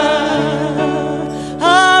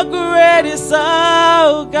great is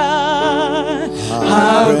our God.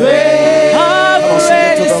 How great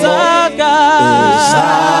is our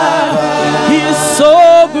God. He is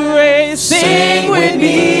so great. Sing with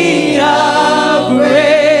me. How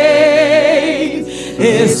great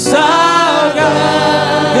is our God.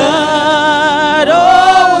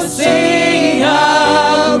 Oh, sing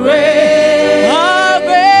how great, how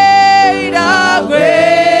great, how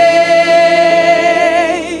great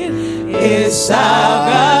is our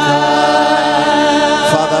God.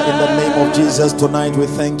 Father, in the name of Jesus, tonight we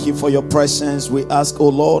thank you for your presence. We ask, oh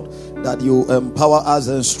Lord, that you empower us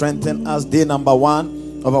and strengthen us. Day number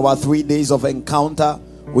 1 of our 3 days of encounter.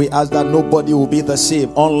 We ask that nobody will be the same,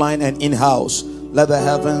 online and in-house. Let the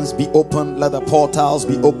heavens be open. Let the portals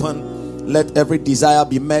be open. Let every desire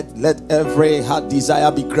be met. Let every heart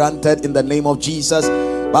desire be granted in the name of Jesus.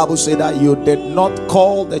 Bible said that you did not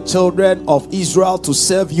call the children of Israel to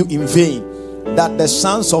serve you in vain. That the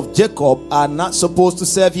sons of Jacob are not supposed to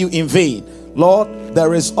serve you in vain. Lord,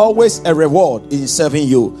 there is always a reward in serving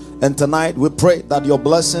you. And tonight we pray that your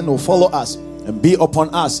blessing will follow us and be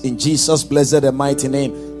upon us in Jesus' blessed and mighty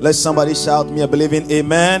name. Let somebody shout me a believing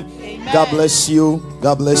amen. Amen. God bless you.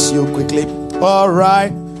 God bless you quickly. All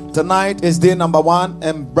right. Tonight is day number 1.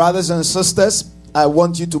 And brothers and sisters, I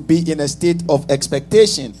want you to be in a state of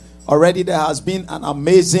expectation. Already there has been an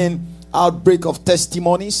amazing outbreak of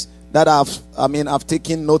testimonies that I've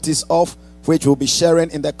taken notice of, which we'll be sharing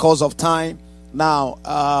in the course of time. Now,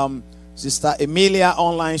 Sister Emilia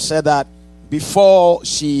online said that before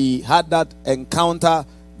she had that encounter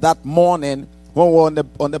that morning when we were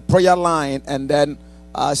on the prayer line, and then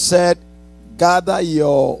said, gather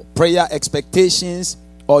your prayer expectations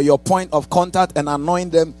or your point of contact and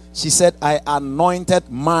anoint them. She said, I anointed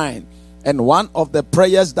mine. And one of the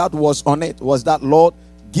prayers that was on it was that, Lord,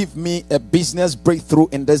 give me a business breakthrough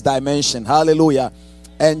in this dimension. Hallelujah.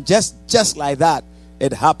 And just like that,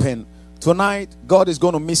 it happened. Tonight, God is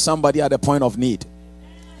going to meet somebody at the point of need.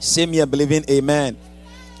 Say me a believing amen.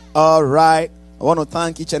 All right. I want to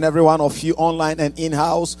thank each and every one of you online and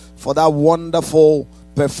in-house for that wonderful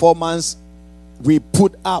performance we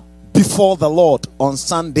put up before the Lord on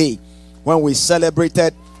Sunday when we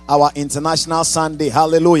celebrated our International Sunday.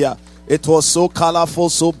 Hallelujah. It was so colorful,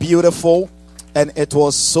 so beautiful, and it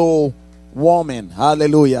was so warming.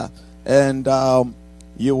 Hallelujah. And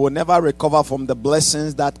you will never recover from the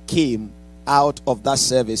blessings that came out of that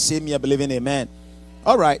service. Say me a believing amen.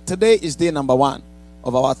 All right. Today is day number 1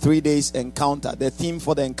 of our 3 days encounter. The theme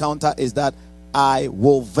for the encounter is that I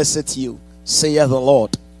will visit you, saith the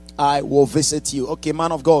Lord. I will visit you. Okay,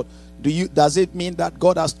 man of God, does it mean that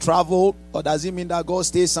God has traveled, or does it mean that God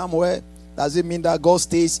stays somewhere? Does it mean that God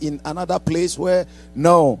stays in another place where?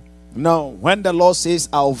 No. When the Lord says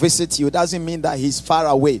I'll visit you, it doesn't mean that he's far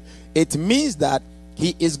away. It means that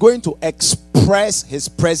he is going to express his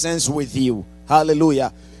presence with you.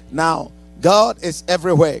 Hallelujah. Now, God is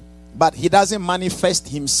everywhere, but he doesn't manifest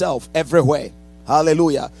himself everywhere.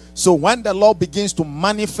 Hallelujah. So when the Lord begins to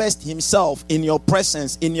manifest himself in your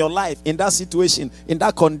presence, in your life, in that situation, in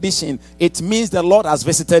that condition, it means the Lord has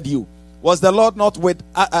visited you. Was the Lord not with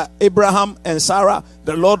Abraham and Sarah?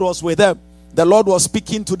 The Lord was with them. The Lord was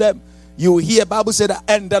speaking to them. You hear Bible said that,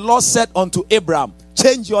 and the Lord said unto Abraham,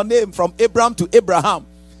 change your name from Abraham to Abraham.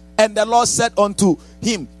 And the Lord said unto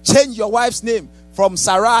him, change your wife's name from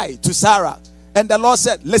Sarai to Sarah. And the Lord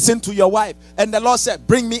said, listen to your wife. And the Lord said,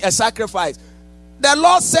 bring me a sacrifice. The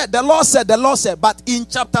Lord said. But in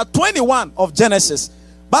chapter 21 of Genesis,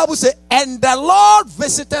 Bible says, and the Lord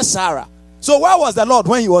visited Sarah. So where was the Lord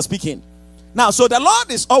when he was speaking? Now, so the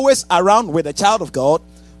Lord is always around with the child of God,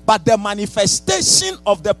 but the manifestation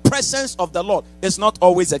of the presence of the Lord is not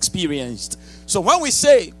always experienced. So when we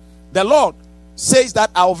say the Lord says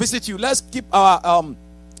that I'll visit you, let's keep our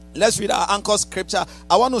let's read our anchor scripture.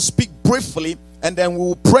 I want to speak briefly and then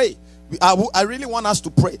we'll pray. I really want us to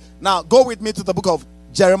pray. Now go with me to the book of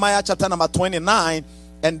Jeremiah chapter number 29,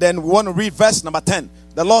 and then we want to read verse number 10.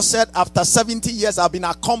 The Lord said, after 70 years have been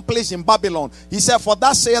accomplished in Babylon. He said, for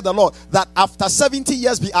that saith the Lord, that after 70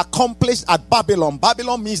 years be accomplished at Babylon.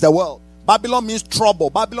 Babylon means the world. Babylon means trouble.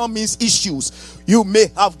 Babylon means issues. You may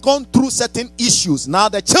have gone through certain issues. Now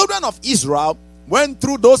the children of Israel went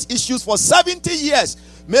through those issues for 70 years.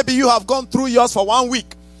 Maybe you have gone through yours for 1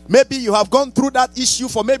 week. Maybe you have gone through that issue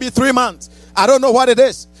for maybe 3 months. I don't know what it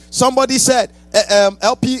is. Somebody said,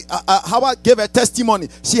 LP Howard gave a testimony.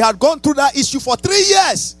 She had gone through that issue for 3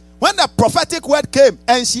 years. When the prophetic word came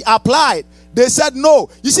and she applied, they said no.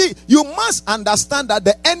 You see, you must understand that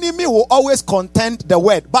the enemy will always contend the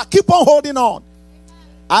word, but keep on holding on.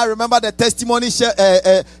 I remember the testimony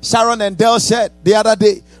Sharon and Dale shared the other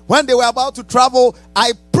day When they were about to travel,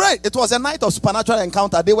 I prayed. It was a night of supernatural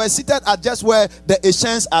encounter. They were seated at just where the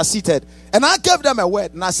Asians are seated. And I gave them a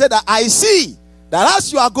word. And I said that I see that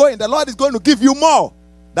as you are going, the Lord is going to give you more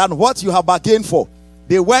than what you have bargained for.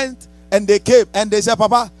 They went and they came and they said,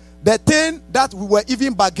 Papa, the thing that we were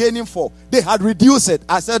even bargaining for, they had reduced it.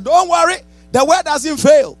 I said, don't worry. The word doesn't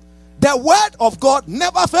fail. The word of God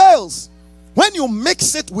never fails. When you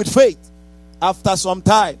mix it with faith, after some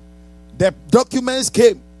time, the documents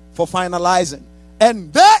came for finalizing.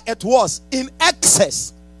 And there it was, in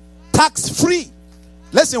excess, tax-free.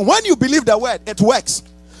 Listen, when you believe the word, it works.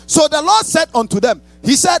 So the Lord said unto them,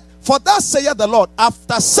 he said, for thus saith the Lord,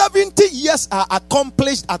 after 70 years are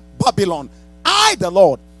accomplished at Babylon, I, the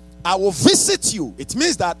Lord, I will visit you. It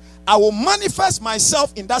means that I will manifest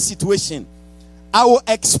myself in that situation. I will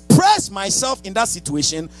express myself in that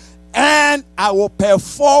situation, and I will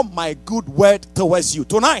perform my good word towards you.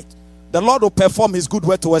 Tonight, the Lord will perform his good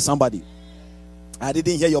word towards somebody. I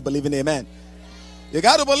didn't hear you believing, amen. You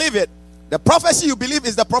got to believe it. The prophecy you believe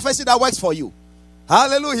is the prophecy that works for you.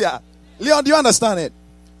 Hallelujah. Leon, do you understand it?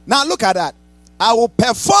 Now look at that. I will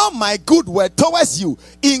perform my good word towards you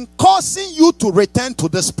in causing you to return to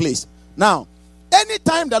this place. Now,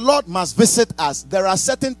 anytime the Lord must visit us, there are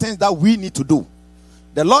certain things that we need to do.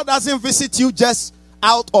 The Lord doesn't visit you just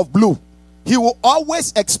out of blue. He will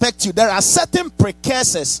always expect you. There are certain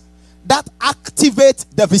precursors that activate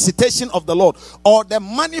the visitation of the Lord or the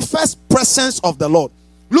manifest presence of the Lord.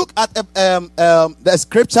 Look at the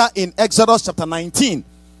scripture in Exodus chapter 19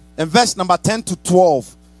 and verse number 10 to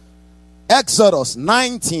 12. Exodus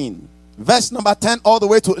 19 verse number 10 all the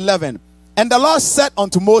way to 11. And the Lord said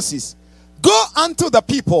unto Moses, go unto the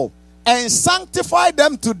people and sanctify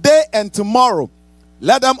them today and tomorrow.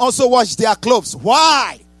 Let them also wash their clothes.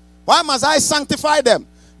 Why? Why must I sanctify them?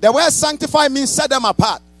 The word sanctify means set them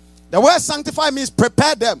apart. The word sanctify means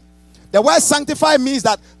prepare them. The word sanctify means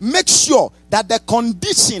that make sure that the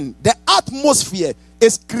condition, the atmosphere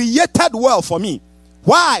is created well for me.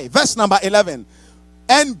 Why? Verse number 11.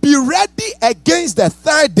 And be ready against the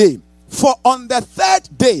third day. For on the third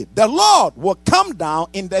day, the Lord will come down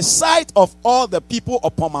in the sight of all the people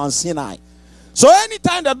upon Mount Sinai. So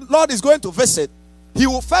anytime the Lord is going to visit, he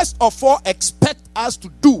will first of all expect us to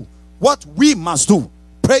do what we must do.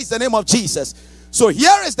 Praise the name of Jesus. So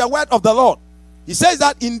here is the word of the Lord. He says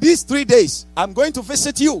that in these 3 days, I'm going to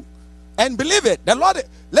visit you. And believe it, the Lord,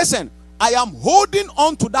 listen, I am holding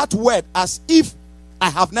on to that word as if I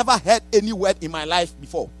have never heard any word in my life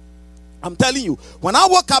before. I'm telling you, when I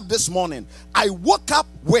woke up this morning, I woke up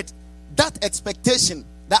with that expectation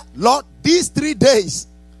that, Lord, these 3 days,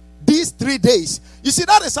 you see,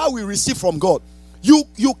 that is how we receive from God. You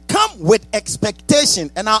come with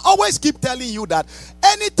expectation, and I always keep telling you that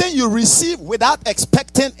anything you receive without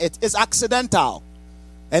expecting it is accidental,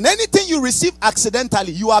 and anything you receive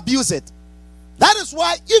accidentally, you abuse it. That is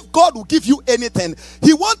why if God will give you anything,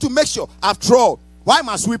 he wants to make sure. After all, why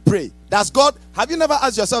must we pray? Does God, have you never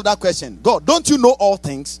asked yourself that question? God, don't you know all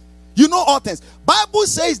things? You know all things. Bible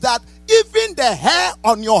says that even the hair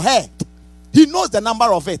on your head, he knows the number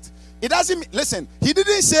of it. It doesn't, listen, he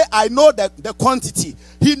didn't say I know the quantity.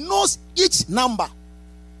 He knows each number.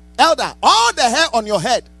 Elder, all the hair on your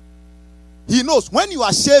head, he knows. When you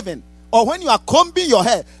are shaving or when you are combing your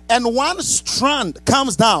hair and one strand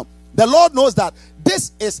comes down, the Lord knows that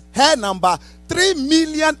this is hair number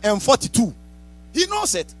 3,042,000. He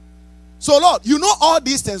knows it. So Lord, you know all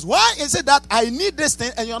these things. Why is it that I need this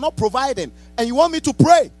thing and you're not providing and you want me to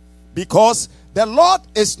pray? Because the Lord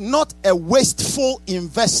is not a wasteful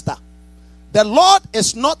investor. The Lord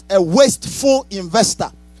is not a wasteful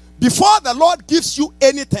investor. Before the Lord gives you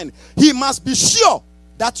anything, he must be sure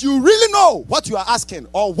that you really know what you are asking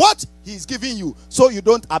or what he's giving you, so you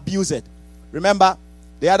don't abuse it. Remember,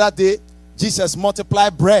 the other day, Jesus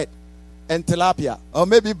multiplied bread and tilapia, or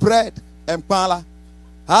maybe bread and pala.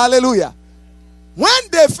 Hallelujah. When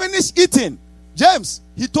they finished eating, James,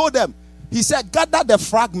 he told them, he said, gather the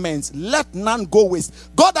fragments, let none go waste.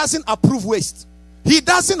 God doesn't approve waste. He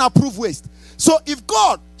doesn't approve waste. So if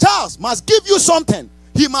God, Charles, must give you something,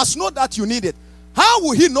 he must know that you need it. How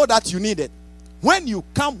will he know that you need it? When you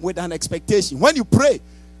come with an expectation, when you pray,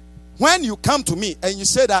 when you come to me and you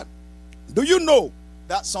say that, do you know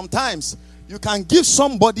that sometimes you can give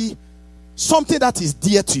somebody something that is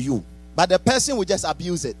dear to you, but the person will just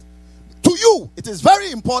abuse it? To you, it is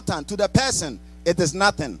very important. To the person, it is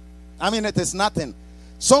nothing. It is nothing.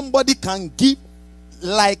 Somebody can give,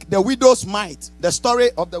 like the widow's mite, the story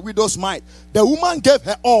of the widow's mite. The woman gave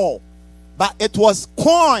her all, but it was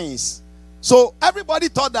coins. So everybody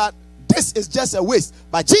thought that this is just a waste.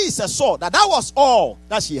 But Jesus saw that that was all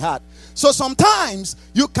that she had. So sometimes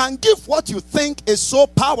you can give what you think is so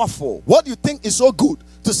powerful, what you think is so good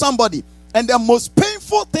to somebody, and the most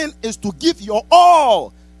painful thing is to give your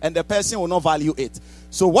all and the person will not value it.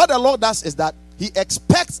 So what the Lord does is that he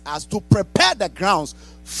expects us to prepare the grounds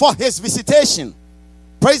for his visitation.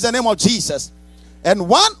 Praise the name of Jesus. And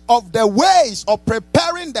one of the ways of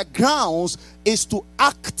preparing the grounds is to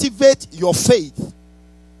activate your faith.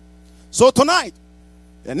 So tonight,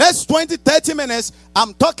 the next 20-30 minutes,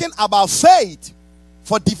 I'm talking about faith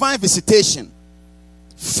for divine visitation.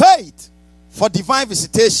 Faith for divine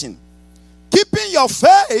visitation. Keeping your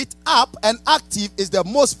faith up and active is the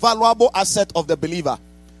most valuable asset of the believer.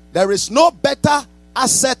 There is no better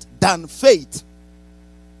asset than faith.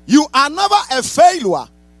 You are never a failure,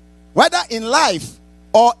 whether in life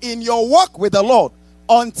or in your walk with the Lord,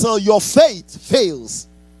 until your faith fails.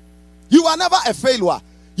 You are never a failure.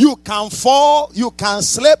 You can fall, you can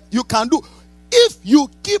slip, you can do. If you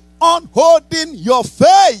keep on holding your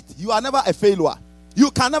faith, you are never a failure.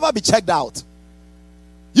 You can never be checked out.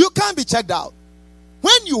 You can't be checked out.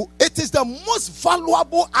 It is the most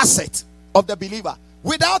valuable asset of the believer.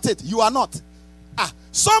 Without it, you are not.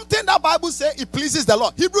 Something that Bible says it pleases the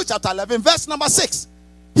Lord. Hebrews chapter 11, verse number 6.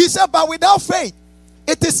 He said, but without faith,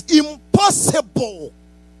 it is impossible.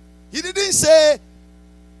 He didn't say,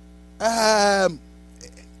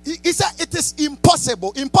 he said it is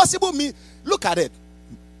impossible. Impossible means, look at it.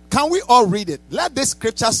 Can we all read it? Let this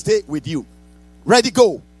scripture stay with you. Ready,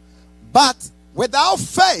 go. But without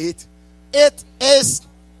faith, it is,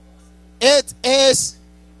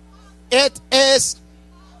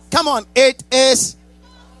 come on, it is,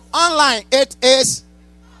 online, it is.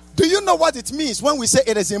 Do you know what it means when we say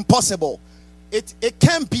it is impossible? It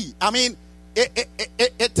can be. I mean,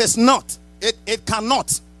 it is not. It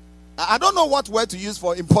cannot. I don't know what word to use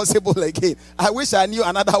for impossible again. I wish I knew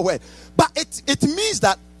another word. But it means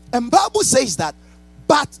that, and Bible says that,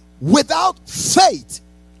 but without faith,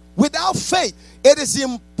 it is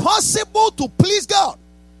impossible to please God.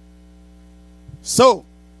 So,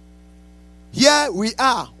 here we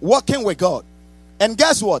are walking with God. And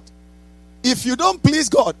guess what? If you don't please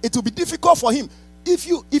God, it will be difficult for him.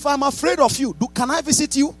 If I'm afraid of you, can I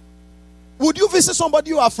visit you? Would you visit somebody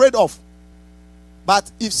you are afraid of?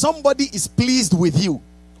 But if somebody is pleased with you,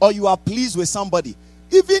 or you are pleased with somebody,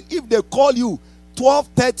 even if they call you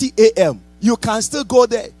 12:30 a.m., you can still go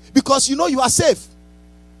there because you know you are safe.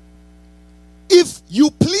 If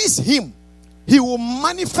you please him, he will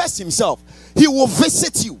manifest himself. He will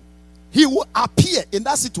visit you. He will appear in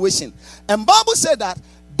that situation. And Bible said that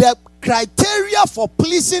the criteria for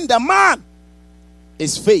pleasing the man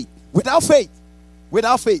is faith. Without faith.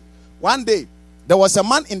 One day, there was a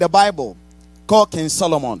man in the Bible called King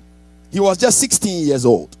Solomon. He was just 16 years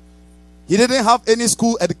old. He didn't have any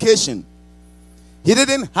school education. He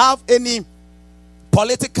didn't have any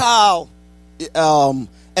political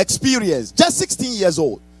experience. Just 16 years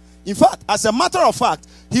old. In fact, as a matter of fact,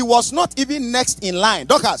 he was not even next in line.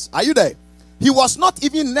 Dorcas, are you there? He was not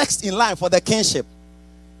even next in line for the kingship.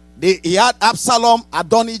 He had Absalom,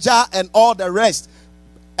 Adonijah, and all the rest.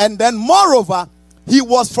 And then moreover, he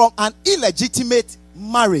was from an illegitimate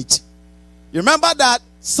marriage. You remember that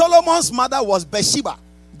Solomon's mother was Bathsheba,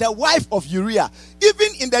 the wife of Uriah. Even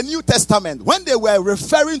in the New Testament, when they were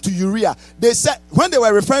referring to Uriah, when they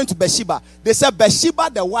were referring to Bathsheba, they said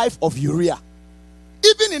Bathsheba, the wife of Uriah.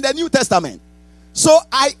 Even in the New Testament. So,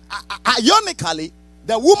 ironically,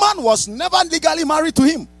 the woman was never legally married to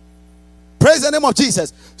him. Praise the name of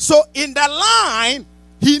Jesus. So, in the line,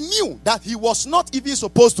 he knew that he was not even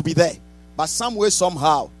supposed to be there. But some way,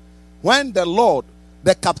 somehow, when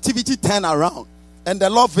the captivity turned around and the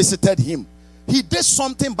Lord visited him, he did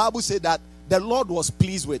something Bible said that the Lord was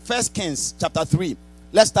pleased with. 1 Kings chapter 3.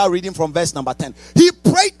 Let's start reading from verse number 10. He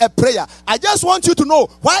prayed a prayer. I just want you to know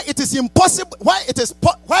why it is impossible, why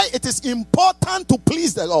it is important to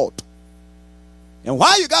please the Lord. And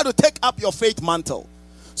why you got to take up your faith mantle.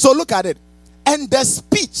 So look at it. And the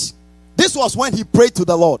speech, this was when he prayed to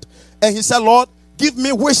the Lord. And he said, Lord, give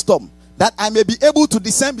me wisdom that I may be able to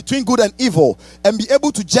discern between good and evil and be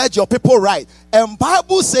able to judge your people right. And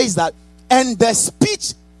Bible says that, and the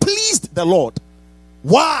speech pleased the Lord.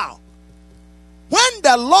 Wow. When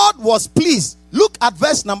the Lord was pleased, look at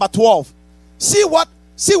verse number 12. See what?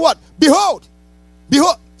 Behold.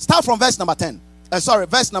 Start from verse number 10.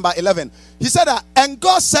 Verse number 11. He said that, and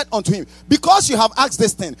God said unto him, because you have asked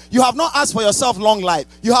this thing, you have not asked for yourself long life,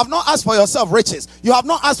 you have not asked for yourself riches, you have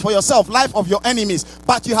not asked for yourself life of your enemies,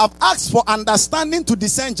 but you have asked for understanding to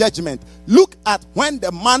discern judgment. Look at when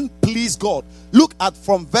the man pleased God. Look at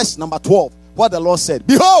from verse number 12, what the Lord said.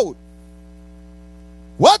 Behold,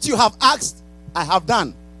 what you have asked, I have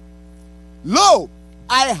done. Lo,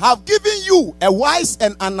 I have given you a wise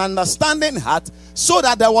and an understanding heart, so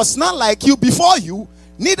that there was none like you before you,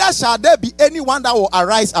 neither shall there be anyone that will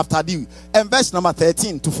arise after thee. And verse number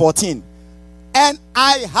 13 to 14. And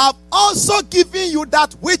I have also given you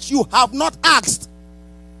that which you have not asked.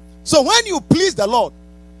 So when you please the Lord,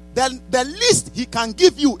 then the least he can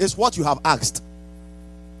give you is what you have asked.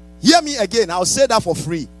 Hear me again, I'll say that for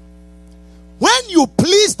free. When you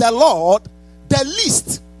please the Lord, the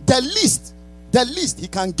least he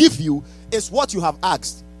can give you is what you have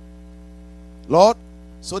asked. Lord,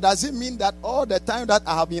 so does it mean that all the time that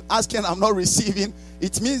I have been asking, I'm not receiving?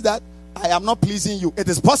 It means that I am not pleasing you. It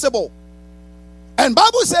is possible. And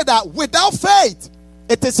Bible said that without faith,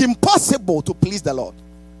 it is impossible to please the Lord.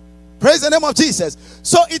 Praise the name of Jesus.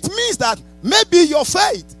 So it means that maybe your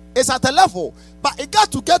faith is at a level, but it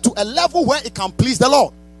got to get to a level where it can please the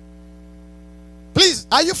Lord. Please,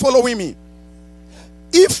 are you following me?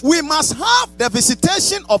 If we must have the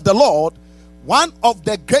visitation of the Lord, one of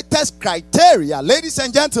the greatest criteria, ladies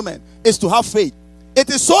and gentlemen, is to have faith. It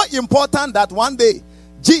is so important that one day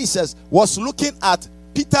Jesus was looking at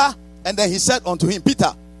Peter, and then he said unto him,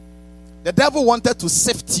 Peter, the devil wanted to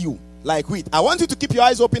sift you like wheat. I want you to keep your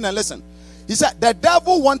eyes open and listen. He said, the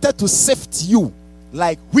devil wanted to sift you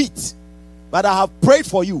like wheat, but I have prayed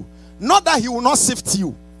for you. Not that he will not sift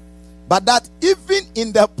you, but that even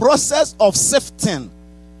in the process of sifting,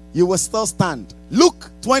 you will still stand. Luke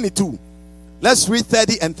 22. Let's read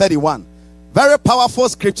 30 and 31. Very powerful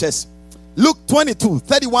scriptures. Luke 22,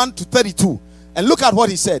 31 to 32. And look at what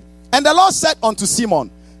he said. And the Lord said unto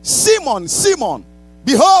Simon, Simon, Simon,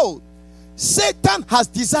 behold, Satan has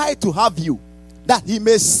desired to have you, that he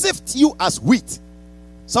may sift you as wheat.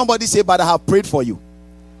 Somebody say, but I have prayed for you.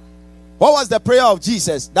 What was the prayer of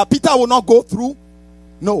Jesus? That Peter will not go through?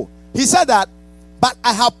 No. He said that, but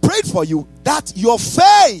I have prayed for you that your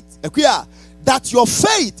faith, that your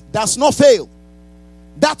faith does not fail.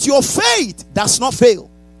 That your faith does not fail.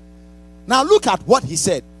 Now look at what he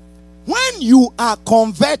said. When you are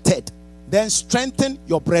converted, then strengthen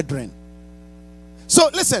your brethren. So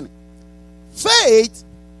listen, faith,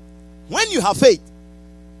 when you have faith,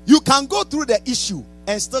 you can go through the issue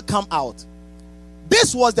and still come out.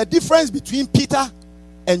 This was the difference between Peter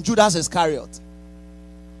and Judas Iscariot.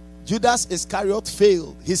 Judas Iscariot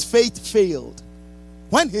failed. His faith failed.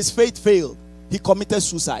 When his faith failed, he committed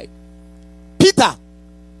suicide. Peter,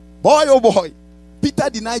 boy oh boy, Peter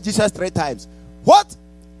denied Jesus 3 times. What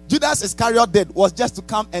Judas Iscariot did was just to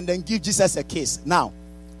come and then give Jesus a kiss. Now,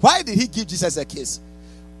 why did he give Jesus a kiss?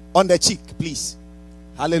 On the cheek, please.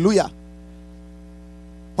 Hallelujah.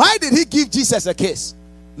 Why did he give Jesus a kiss?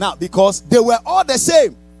 Now, because they were all the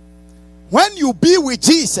same. When you be with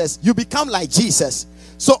Jesus, you become like Jesus.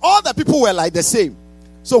 So all the people were like the same.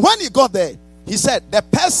 So when he got there, he said, the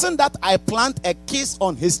person that I plant a kiss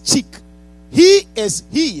on his cheek, he is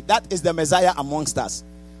he that is the Messiah amongst us.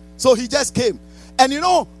 So he just came. And you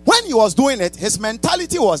know, when he was doing it, his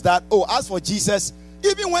mentality was that, oh, as for Jesus,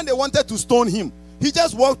 even when they wanted to stone him, he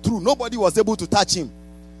just walked through. Nobody was able to touch him.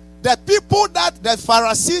 The people that the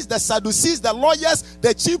Pharisees, the Sadducees, the lawyers,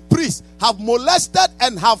 the chief priests have molested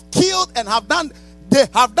and have killed and have done, they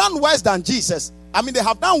have done worse than Jesus. I mean, they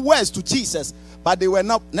have done worse to Jesus, but they were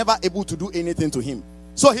never able to do anything to him.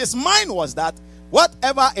 So his mind was that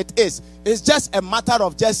whatever it is, it's just a matter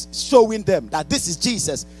of just showing them that this is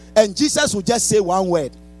Jesus. And Jesus will just say one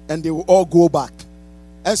word and they will all go back.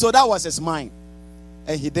 And so that was his mind.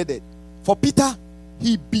 And he did it. For Peter,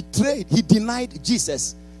 he betrayed, he denied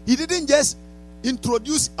Jesus. He didn't just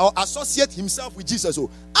introduce or associate himself with Jesus. So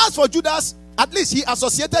as for Judas, at least he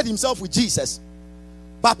associated himself with Jesus.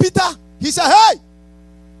 But Peter, he said, hey,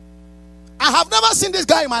 I have never seen this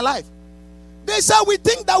guy in my life. They said, we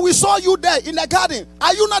think that we saw you there in the garden.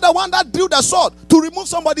 Are you not the one that drew the sword to remove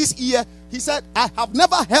somebody's ear? He said, I have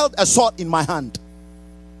never held a sword in my hand.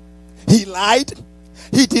 He lied.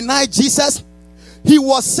 He denied Jesus. He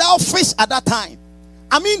was selfish at that time.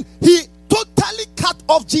 I mean, he totally cut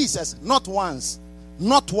off Jesus. Not once,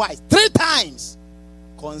 not twice, 3 times.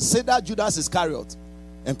 Consider Judas Iscariot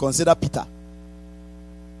and consider Peter.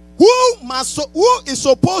 Who is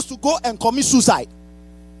supposed to go and commit suicide?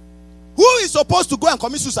 Who is supposed to go and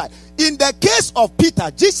commit suicide? In the case of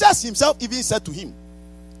Peter, Jesus himself even said to him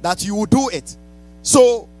that you will do it.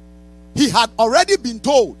 So he had already been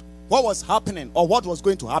told what was happening or what was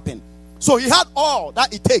going to happen. So he had all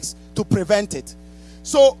that it takes to prevent it.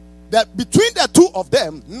 So that between the two of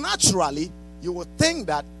them, naturally, you would think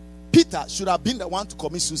that Peter should have been the one to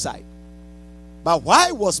commit suicide. But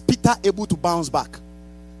why was Peter able to bounce back?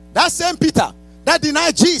 That same Peter that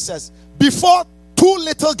denied Jesus before 2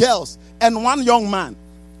 little girls and 1 young man.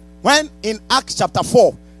 when in Acts chapter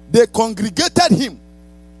 4, they congregated him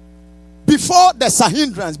before the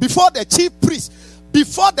Sanhedrin, before the chief priests,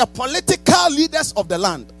 before the political leaders of the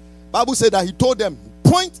land. Bible said that he told them,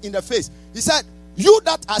 point in the face. He said, you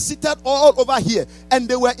that are seated all over here, and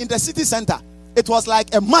they were in the city center. It was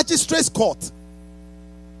like a magistrate's court.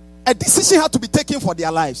 A decision had to be taken for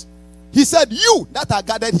their lives. He said, you that are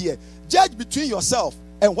gathered here, judge between yourself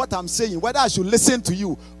and what I'm saying, whether I should listen to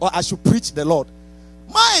you or I should preach the Lord.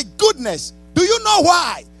 My goodness, do you know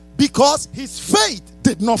why? Because his faith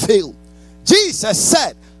did not fail. Jesus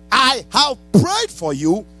said, I have prayed for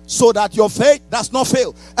you so that your faith does not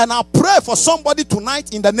fail. And I pray for somebody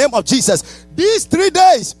tonight in the name of Jesus. These 3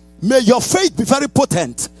 days, may your faith be very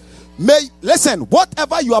potent. Listen,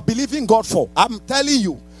 whatever you are believing God for, I'm telling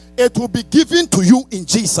you, it will be given to you in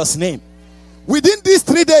Jesus' name. Within these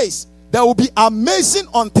 3 days, there will be amazing,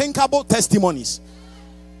 unthinkable testimonies.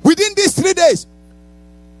 Within these 3 days,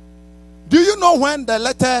 do you know when the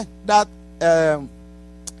letter that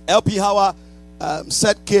LP Howard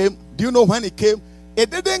said came? Do you know when it came? It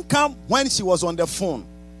didn't come when she was on the phone.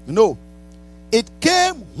 No. It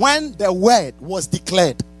came when the word was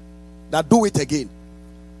declared that do it again.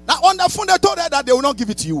 Now on the phone they told her that they will not give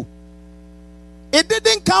it to you. It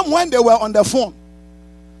didn't come when they were on the phone.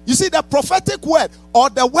 You see, the prophetic word or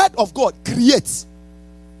the word of God creates.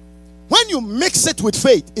 When you mix it with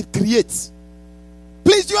faith, it creates.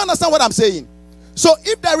 Please, do you understand what I'm saying? So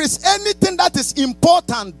if there is anything that is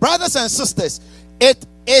important, brothers and sisters, it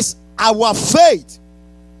is our faith.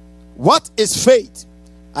 What is faith?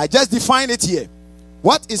 I just define it here.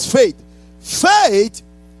 What is faith? Faith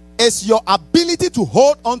is your ability to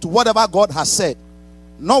hold on to whatever God has said,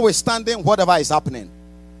 notwithstanding whatever is happening.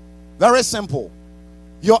 Very simple.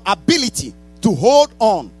 Your ability to hold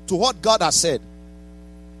on to what God has said,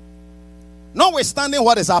 notwithstanding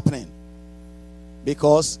what is happening.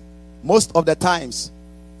 Because most of the times,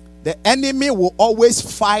 the enemy will always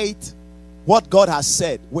fight what God has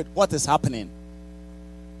said with what is happening.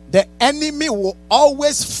 The enemy will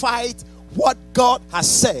always fight what God has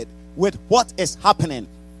said with what is happening.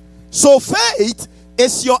 So faith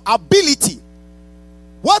is your ability,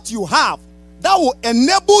 what you have, that will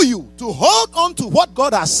enable you to hold on to what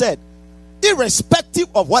God has said, irrespective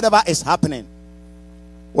of whatever is happening.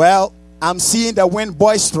 Well, I'm seeing the wind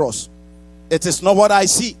boisterous. It is not what I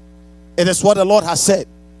see. It is what the Lord has said.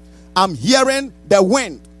 I'm hearing the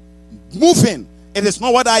wind moving. It is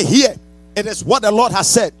not what I hear. It is what the Lord has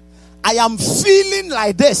said. I am feeling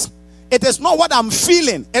like this. It is not what I'm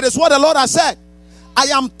feeling. It is what the Lord has said. I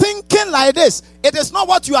am thinking like this. It is not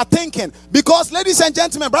what you are thinking. Because, ladies and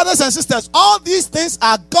gentlemen, brothers and sisters, all these things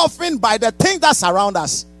are governed by the things that surround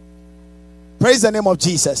us. Praise the name of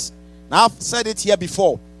Jesus. Now, I've said it here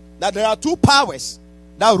before, that there are two powers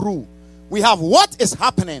that rule. We have what is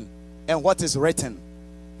happening and what is written.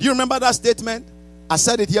 Do you remember that statement? I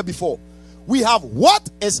said it here before. We have what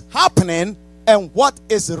is happening and what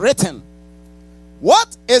is written.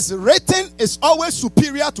 What is written is always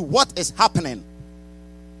superior to what is happening.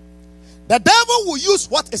 The devil will use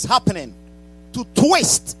what is happening to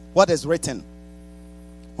twist what is written.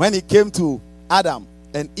 When he came to Adam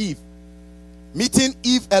and Eve, meeting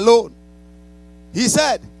Eve alone, he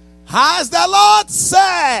said, "Has the Lord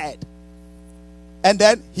said?" And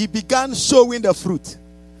then he began showing the fruit.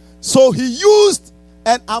 So he used,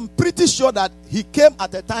 and I'm pretty sure that he came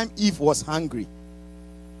at the time Eve was hungry.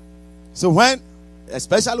 So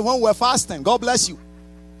especially when we're fasting, God bless you,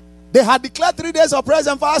 they had declared 3 days of prayer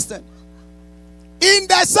and fasting. In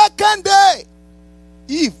the second day,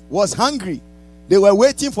 Eve was hungry. They were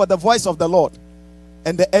waiting for the voice of the Lord.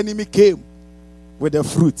 And the enemy came with the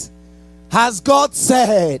fruit. Has God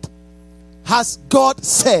said? Has God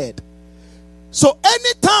said? So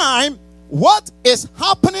anytime what is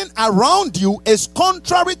happening around you is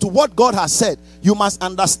contrary to what God has said, you must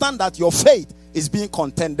understand that your faith is being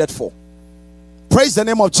contended for. Praise the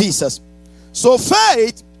name of Jesus. So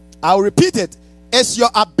faith, I'll repeat it, is your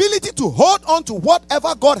ability to hold on to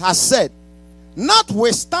whatever God has said,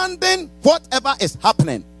 notwithstanding whatever is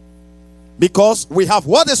happening. Because we have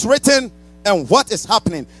what is written and what is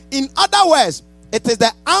happening. In other words, it is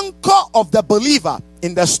the anchor of the believer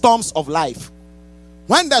in the storms of life.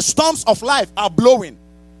 When the storms of life are blowing,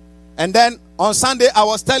 and then on Sunday I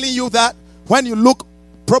was telling you that when you look,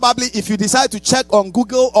 probably if you decide to check on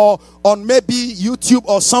Google or on maybe YouTube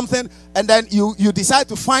or something, and then you decide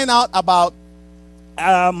to find out about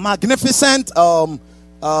magnificent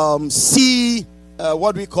sea,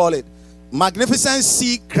 what do we call it? Magnificent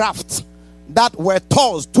sea craft that were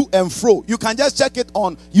tossed to and fro. You can just check it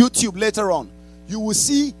on YouTube later on. You will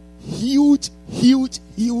see huge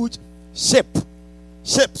ship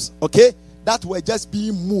ships, okay, that were just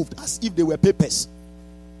being moved as if they were papers.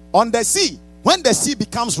 On the sea, when the sea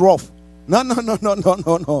becomes rough,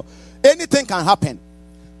 no. Anything can happen.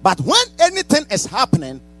 But when anything is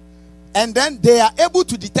happening, and then they are able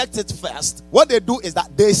to detect it first, what they do is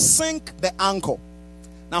that they sink the anchor.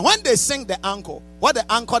 Now, when they sink the anchor, what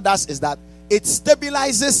the anchor does is that it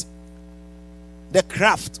stabilizes the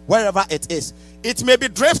craft wherever it is. It may be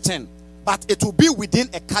drifting, but it will be within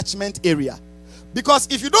a catchment area. Because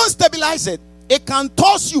if you don't stabilize it, it can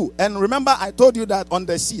toss you. And remember, I told you that on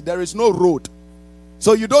the sea, there is no road.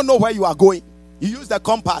 So you don't know where you are going. You use the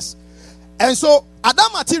compass. And so, at that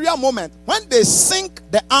material moment, when they sink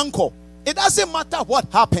the anchor, it doesn't matter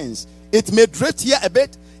what happens. It may drift here a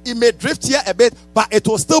bit, it may drift here a bit, but it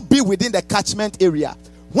will still be within the catchment area.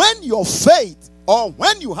 When your faith, or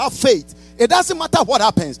when you have faith, it doesn't matter what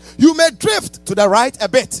happens. You may drift to the right a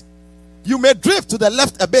bit. You may drift to the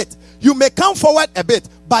left a bit. You may come forward a bit,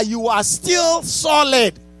 but you are still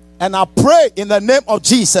solid. And I pray in the name of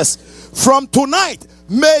Jesus, from tonight,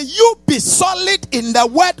 may you be solid in the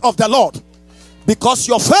word of the Lord. Because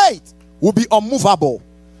your faith will be unmovable.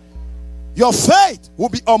 Your faith will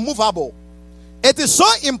be unmovable. It is so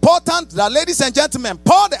important that, ladies and gentlemen,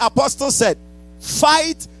 Paul the apostle said,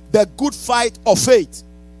 fight the good fight of faith.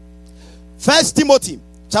 1 Timothy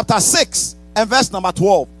chapter 6 and verse number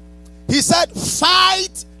 12. He said,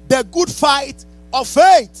 fight the good fight of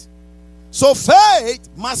faith. So faith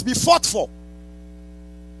must be fought for.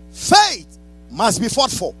 Faith must be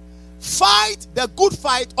fought for. Fight the good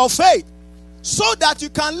fight of faith, so that you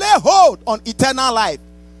can lay hold on eternal life,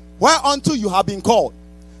 whereunto you have been called,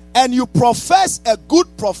 and you profess a good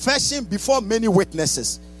profession before many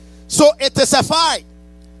witnesses. So it is a fight,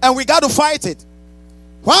 and we got to fight it.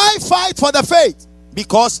 Why fight for the faith?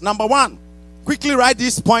 Because number one, quickly write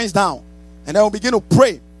these points down, and then we'll begin to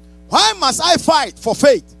pray. Why must I fight for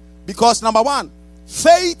faith? Because number one,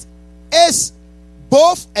 faith is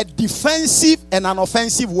both a defensive and an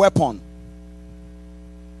offensive weapon.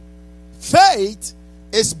 Faith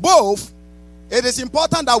is both. It is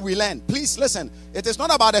important that we learn. Please listen. It is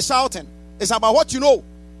not about the shouting. It's about what you know.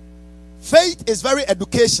 Faith is very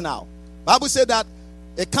educational. Bible said that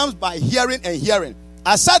it comes by hearing and hearing.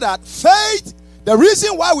 I said that faith, the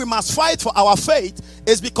reason why we must fight for our faith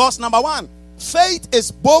is because number one, faith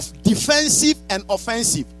is both defensive and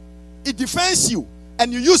offensive. It defends you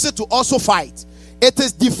and you use it to also fight. It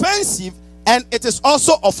is defensive and it is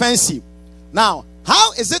also offensive. Now,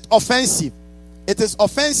 how is it offensive? It is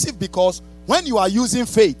offensive because when you are using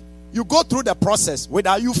faith, you go through the process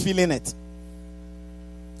without you feeling it.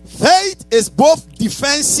 Faith is both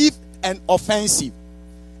defensive and offensive.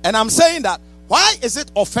 And I'm saying that, why is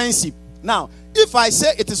it offensive? Now, if I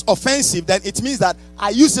say it is offensive, then it means that I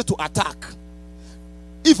use it to attack.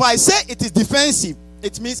 If I say it is defensive,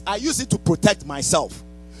 it means I use it to protect myself.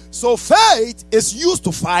 So faith is used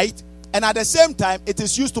to fight, and at the same time, it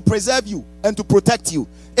is used to preserve you and to protect you.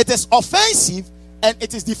 It is offensive and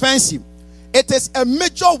it is defensive. It is a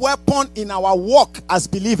major weapon in our walk as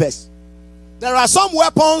believers. There are some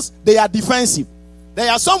weapons, they are defensive.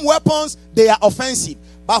 There are some weapons, they are offensive.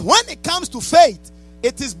 But when it comes to faith,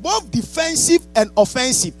 it is both defensive and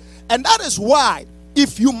offensive. And that is why,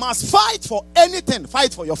 if you must fight for anything,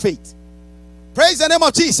 fight for your faith. Praise the name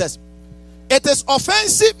of Jesus. It is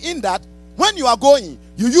offensive in that when you are going,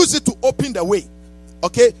 you use it to open the way.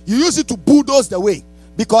 Okay? You use it to bulldoze the way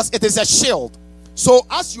because it is a shield. So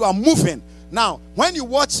as you are moving, now, when you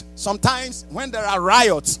watch, sometimes when there are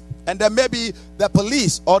riots, and then maybe the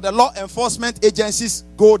police or the law enforcement agencies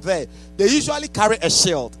go there, they usually carry a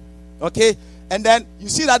shield. Okay? And then you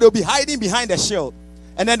see that they'll be hiding behind the shield.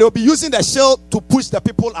 And then they'll be using the shield to push the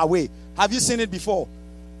people away. Have you seen it before?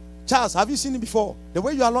 Charles, have you seen it before? The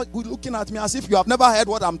way you are looking at me as if you have never heard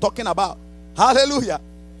what I'm talking about. Hallelujah.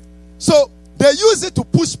 So, they use it to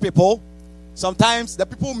push people. Sometimes the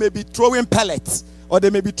people may be throwing pellets, or they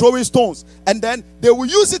may be throwing stones, and then they will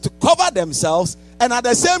use it to cover themselves, and at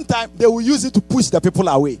the same time they will use it to push the people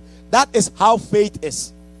away. That is how faith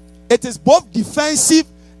is. It is both defensive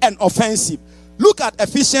and offensive. Look at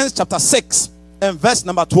Ephesians chapter 6 and verse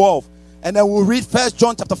number 12, and then we'll read 1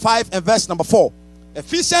 John chapter 5 and verse number 4.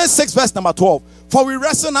 Ephesians 6 verse number 12. For we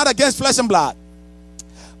wrestle not against flesh and blood,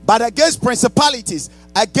 but against principalities,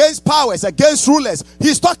 against powers, against rulers.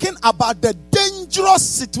 He's talking about the dangerous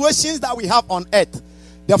situations that we have on earth,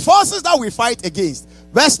 the forces that we fight against.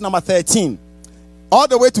 Verse number 13 all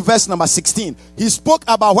the way to verse number 16, he spoke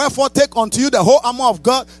about wherefore take unto you the whole armor of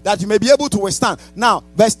God, that you may be able to withstand. Now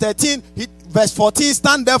verse 13, verse 14,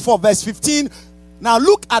 stand therefore. Verse 15. Now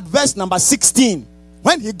look at verse number 16.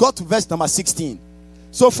 When he got to verse number 16,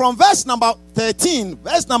 So from verse number 13,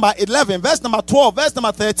 verse number 11, verse number 12, verse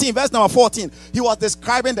number 13, verse number 14, he was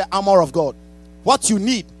describing the armor of God. What you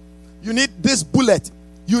need this bullet,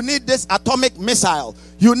 you need this atomic missile,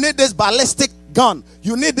 you need this ballistic gun,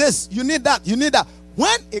 you need this, you need that, you need that.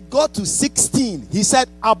 When it got to 16, he said,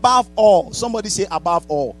 above all. Somebody say, above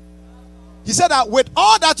all. He said that with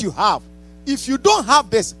all that you have, if you don't have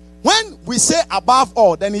this, when we say above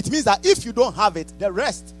all, then it means that if you don't have it, the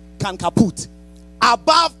rest can kaput.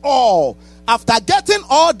 Above all, after getting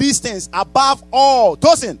all these things, above all,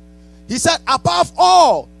 Tosin, he said, above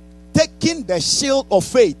all, taking the shield of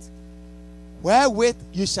faith, wherewith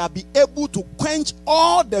you shall be able to quench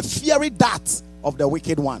all the fiery darts of the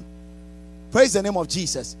wicked one. Praise the name of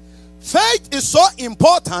Jesus. Faith is so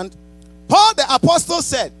important. Paul the apostle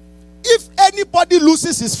said, if anybody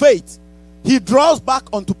loses his faith, he draws back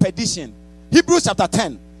unto perdition. Hebrews chapter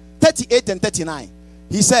 10, 38 and 39.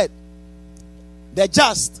 He said, the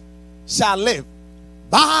just shall live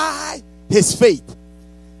by his faith.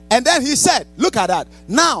 And then he said, look at that.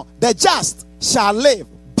 Now the just shall live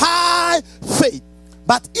by faith.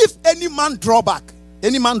 But if any man draw back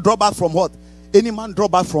from what? Any man draw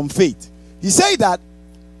back from faith. He said that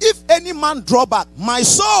if any man draw back, my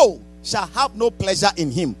soul shall have no pleasure in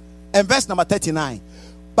him. And verse number 39.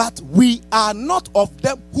 But we are not of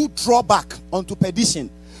them who draw back unto perdition.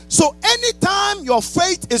 So anytime your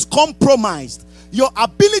faith is compromised, your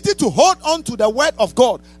ability to hold on to the word of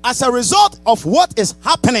God as a result of what is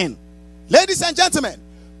happening, ladies and gentlemen,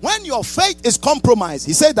 when your faith is compromised,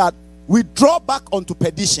 he said that we draw back unto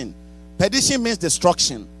perdition. Perdition means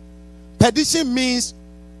destruction. Perdition means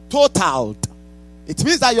totaled. It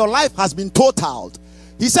means that your life has been totaled.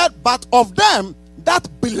 He said, but of them that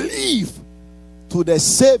believe to the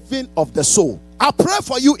saving of the soul. I pray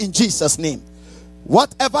for you in Jesus' name.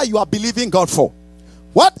 Whatever you are believing God for,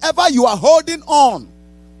 whatever you are holding on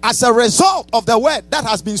as a result of the word that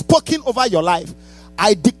has been spoken over your life,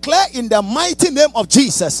 I declare in the mighty name of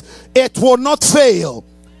Jesus, it will not fail.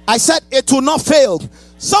 I said it will not fail.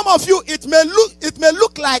 Some of you, it may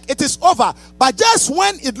look like it is over, but just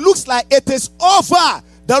when it looks like it is over,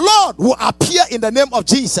 the Lord will appear in the name of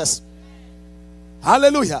Jesus.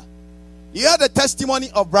 Hallelujah. You heard the testimony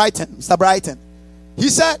of Brighton, Mr. Brighton. He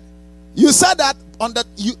said, you said that on the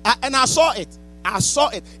and I saw it.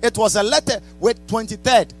 It was a letter with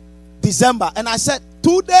 23rd December, and I said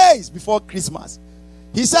 2 days before Christmas.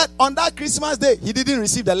 He said on that Christmas day he didn't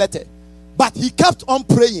receive the letter, but he kept on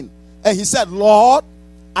praying, and he said, Lord,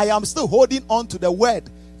 I am still holding on to the word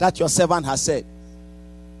that your servant has said.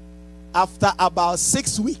 After about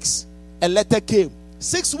 6 weeks, a letter came.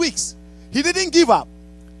 6 weeks. He didn't give up.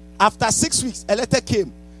 After 6 weeks, a letter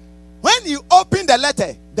came. When you opened the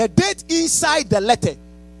letter, the date inside the letter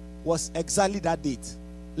was exactly that date.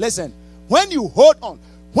 Listen, when you hold on,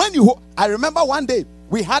 I remember one day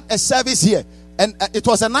we had a service here, and it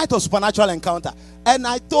was a night of supernatural encounter. And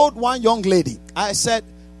I told one young lady, I said,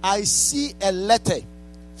 I see a letter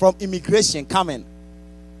from immigration coming.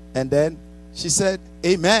 And then she said,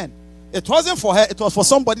 amen. It wasn't for her, it was for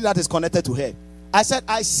somebody that is connected to her. I said,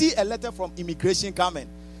 I see a letter from immigration coming.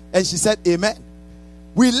 And she said, amen.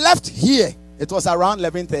 We left here. It was around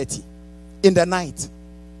 11:30 in the night.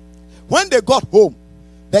 When they got home,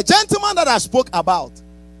 the gentleman that I spoke about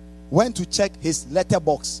went to check his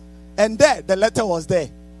letterbox. And there, the letter was there.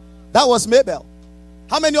 That was Mabel.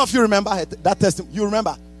 How many of you remember that testimony? You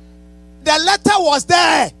remember? The letter was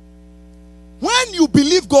there. When you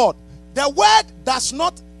believe God, the word does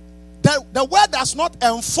not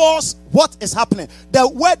enforce what is happening. The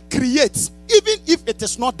word creates. Even if it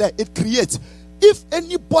is not there, it creates. If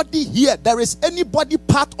anybody here, there is anybody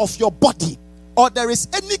part of your body, or there is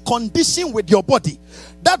any condition with your body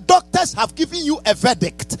that doctors have given you a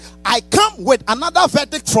verdict, I come with another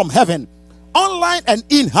verdict from heaven, online and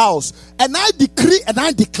in-house, and I decree and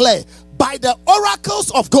I declare by the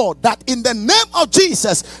oracles of God that in the name of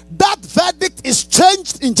Jesus, that verdict is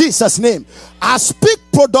changed in Jesus' name. I speak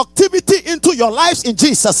productivity into your lives in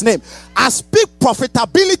Jesus' name. I speak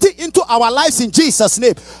profitability into our lives in Jesus'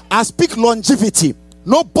 name. I speak longevity.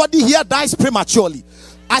 Nobody here dies prematurely.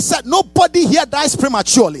 I said nobody here dies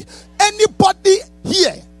prematurely. Anybody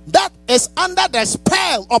here that is under the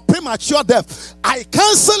spell of premature death, I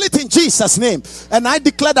cancel it in Jesus' name. And I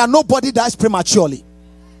declare that nobody dies prematurely.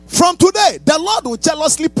 From today, the Lord will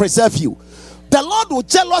jealously preserve you. The Lord will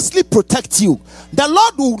jealously protect you. The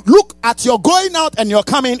Lord will look at your going out and your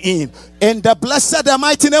coming in the blessed and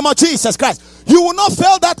mighty name of Jesus Christ. You will not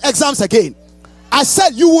fail that exams again. I said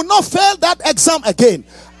you will not fail that exam again.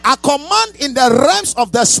 I command in the realms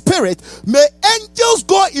of the spirit, may angels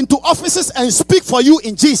go into offices and speak for you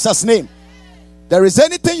in Jesus' name. there is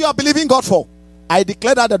anything you are believing God for, I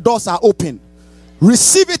declare that the doors are open.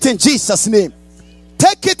 Receive it in Jesus' name.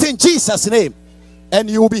 Take it in Jesus' name. And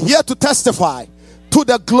you will be here to testify to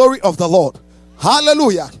the glory of the Lord.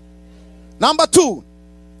 Hallelujah. Number 2,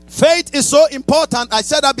 faith is so important. I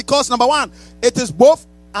said that because number 1, it is both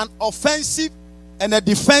an offensive and a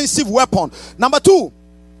defensive weapon. Number 2,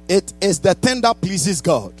 it is the thing that pleases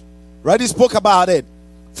God. Already spoke about it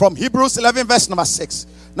from Hebrews 11 verse number 6.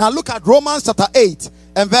 Now look at Romans chapter 8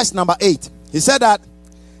 and verse number 8. He said that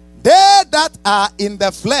they that are in the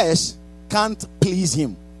flesh can't please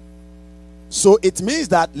him. So it means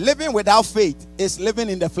that living without faith is living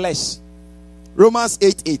in the flesh. Romans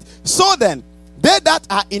 8:8. So then, they that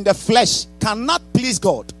are in the flesh cannot please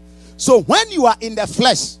God. So when you are in the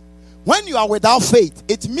flesh, when you are without faith,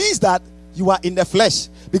 it means that you are in the flesh.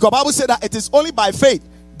 Because the Bible said that it is only by faith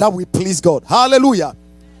that we please God. Hallelujah.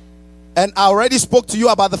 And I already spoke to you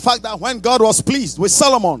about the fact that when God was pleased with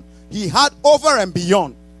Solomon, he had over and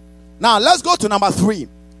beyond. Now let's go to number 3.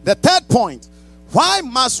 The third point. Why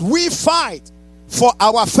must we fight for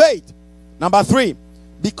our faith? Number 3.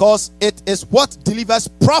 Because it is what delivers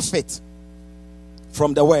profit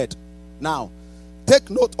from the word. Now, take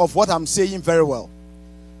note of what I'm saying very well.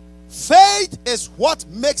 Faith is what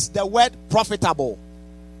makes the word profitable.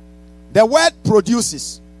 The word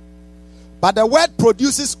produces. But the word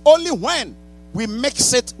produces only when we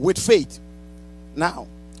mix it with faith. Now,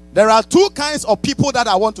 there are 2 kinds of people that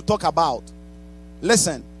I want to talk about.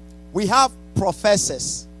 Listen, we have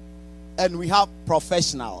professors and we have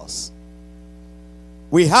professionals.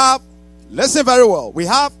 We have, listen very well, we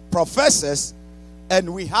have professors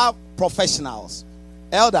and we have professionals.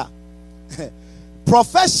 Elder,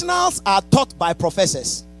 professionals are taught by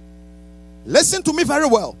professors. Listen to me very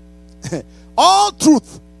well. All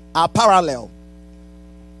truth are parallel.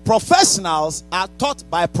 Professionals are taught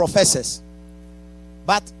by professors.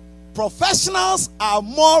 But professionals are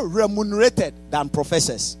more remunerated than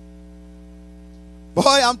professors.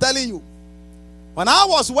 Boy, I'm telling you, when I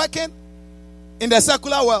was working in the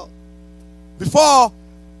secular world, before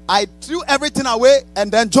I threw everything away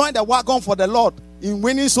and then joined the wagon for the Lord in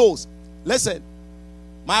winning souls, listen,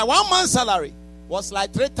 my 1 month salary was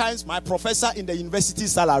like 3 times my professor in the university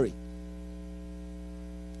salary.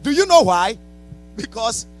 Do you know why?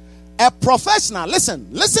 Because a professional, listen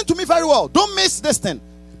to me very well, don't miss this thing.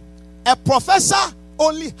 A professor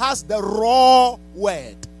only has the raw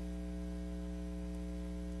word.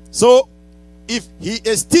 So if he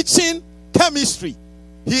is teaching chemistry,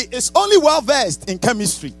 he is only well versed in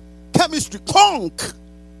chemistry. Chemistry, conk.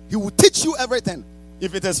 He will teach you everything.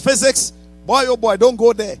 If it is physics, boy oh boy, don't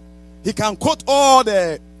go there. He can quote all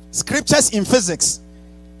the scriptures in physics.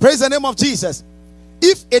 Praise the name of Jesus.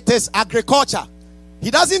 If it is agriculture,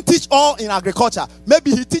 he doesn't teach all in agriculture.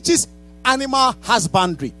 Maybe he teaches animal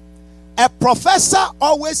husbandry. A professor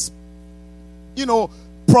always,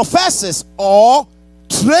 professes or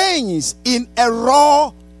trains in a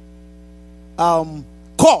raw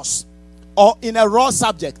course or in a raw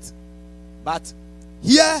subject. But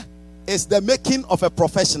here is the making of a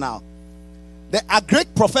professional. The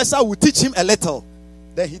agric professor will teach him a little,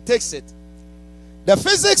 then he takes it. The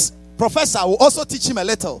physics professor will also teach him a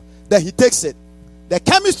little, then he takes it. The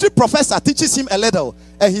chemistry professor teaches him a little,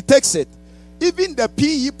 and he takes it. Even the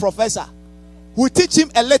PE professor will teach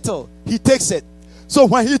him a little, he takes it. So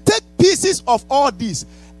when he takes pieces of all these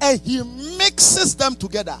and he mixes them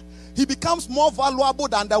together, he becomes more valuable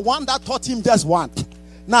than the one that taught him just one.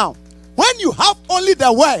 Now, when you have only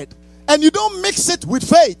the word and you don't mix it with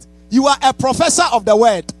faith, you are a professor of the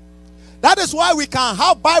word. That is why we can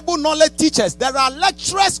have Bible knowledge teachers. There are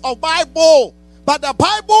lecturers of Bible, but the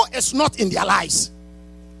Bible is not in their lives.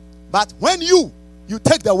 But when you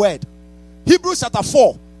take the word, Hebrews chapter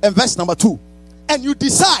 4 and verse number 2, and you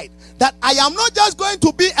decide that I am not just going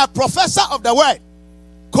to be a professor of the word,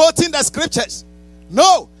 quoting the scriptures.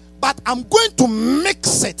 No, but I'm going to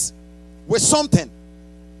mix it with something.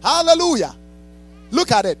 Hallelujah.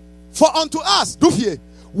 Look at it. For unto us, Dufie,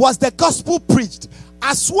 was the gospel preached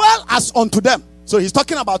as well as unto them. So he's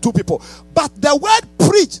talking about 2 people. But the word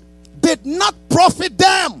preached did not profit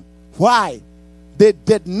them. Why? They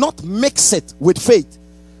did not mix it with faith.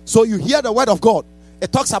 So you hear the word of God.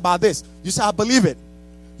 It talks about this. You say, I believe it.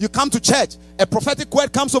 You come to church. A prophetic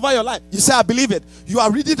word comes over your life. You say, I believe it. You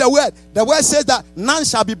are reading the word. The word says that none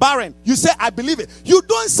shall be barren. You say, I believe it. You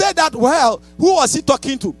don't say that, well, who was he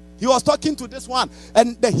talking to? He was talking to this one.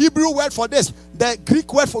 And the Hebrew word for this, the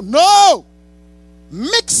Greek word for, no.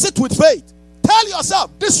 Mix it with faith. Tell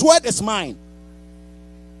yourself, this word is mine.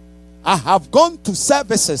 I have gone to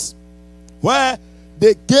services where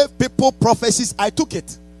they gave people prophecies. I took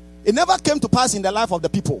it. It never came to pass in the life of the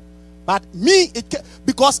people. But me,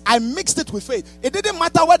 because I mixed it with faith. It didn't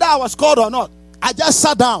matter whether I was called or not. I just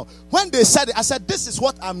sat down. When they said it, I said, this is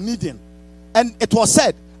what I'm needing. And it was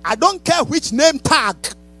said, I don't care which name tag.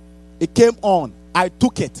 It came on. I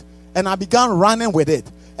took it. And I began running with it.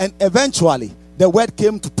 And eventually, the word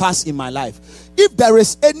came to pass in my life. If there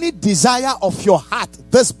is any desire of your heart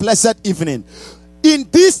this blessed evening, in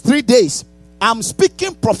these 3 days, I'm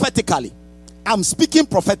speaking prophetically. I'm speaking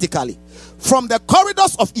prophetically. From the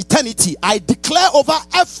corridors of eternity, I declare over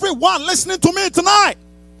everyone listening to me tonight,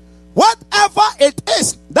 whatever it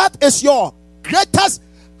is that is your greatest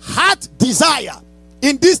heart desire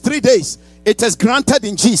in these 3 days, it is granted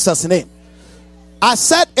in Jesus' name. I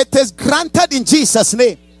said it is granted in Jesus'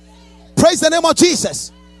 name. Praise the name of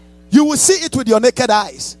Jesus. You will see it with your naked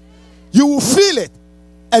eyes. You will feel it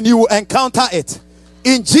and you will encounter it.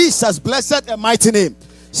 In Jesus' blessed and mighty name.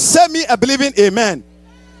 Say me a believing amen.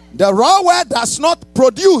 The raw word does not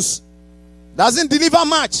produce, doesn't deliver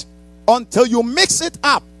much until you mix it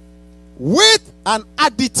up with an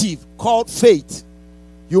additive called faith.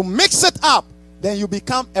 You mix it up, then you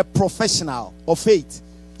become a professional of faith.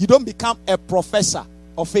 You don't become a professor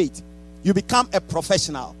of faith. You become a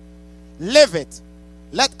professional. Live it.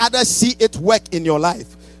 Let others see it work in your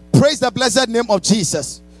life. Praise the blessed name of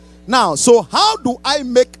Jesus. Now, so how do I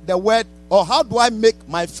make the word, or how do I make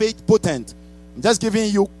my faith potent? I'm just giving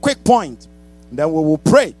you quick point. Then we will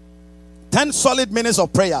pray. 10 solid minutes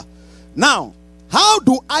of prayer. Now, how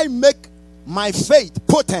do I make my faith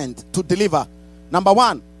potent to deliver? Number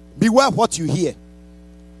one, beware what you hear.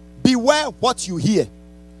 Beware what you hear.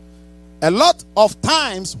 A lot of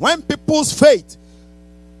times when people's faith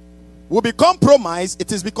will be compromised,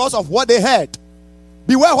 it is because of what they heard.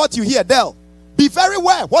 Beware what you hear, Del. Be very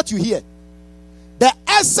aware what you hear. The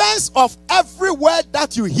essence of every word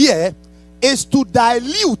that you hear is to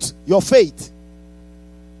dilute your faith.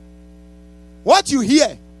 What you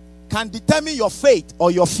hear can determine your faith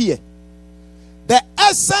or your fear. The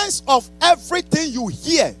essence of everything you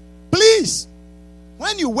hear, please,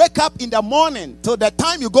 when you wake up in the morning till the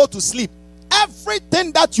time you go to sleep,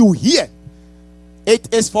 everything that you hear,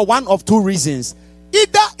 it is for one of two reasons.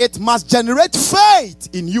 Either it must generate faith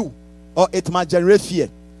in you, or it must generate fear.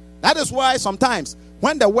 That is why sometimes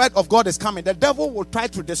when the word of God is coming, the devil will try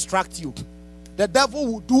to distract you. The devil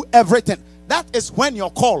will do everything. That is when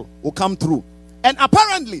your call will come through. And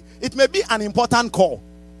apparently, it may be an important call.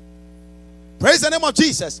 Praise the name of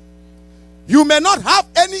Jesus. You may not have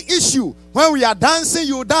any issue. When we are dancing,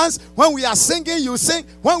 you dance. When we are singing, you sing.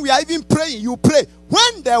 When we are even praying, you pray.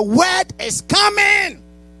 When the word is coming,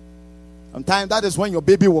 sometimes that is when your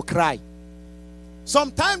baby will cry.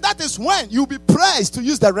 Sometimes that is when you'll be praised to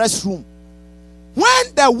use the restroom.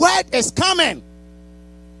 When the word is coming,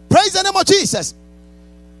 praise the name of Jesus.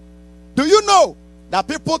 Do you know that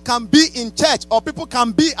people can be in church, or people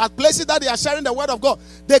can be at places that they are sharing the word of God?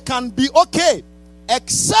 They can be okay,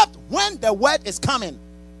 except when the word is coming.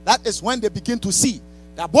 That is when they begin to see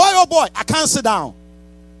that, boy, oh boy, I can't sit down.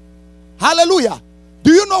 Hallelujah.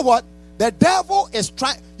 Do you know what? The devil is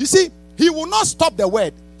trying. You see, he will not stop the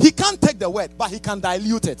word. He can't take the word, but he can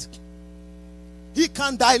dilute it. He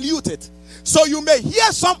can dilute it. So you may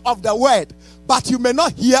hear some of the word, but you may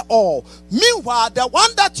not hear all. Meanwhile, the one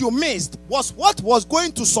that you missed was what was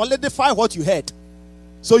going to solidify what you heard.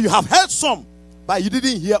 So you have heard some, but you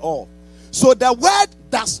didn't hear all. So the word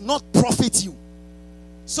does not profit you.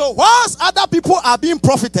 So whilst other people are being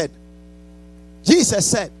profited, Jesus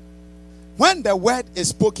said, when the word is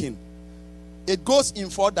spoken, it goes in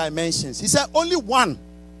 4 dimensions. He said only one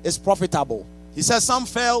is profitable. He said some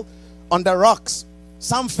fell on the rocks,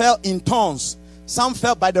 some fell in thorns, some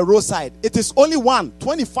fell by the roadside. It is only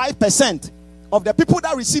 25% of the people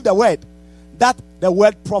that receive the word, that the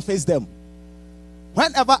word profits them.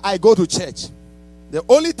 Whenever I go to church, the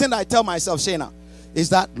only thing I tell myself, Shana, is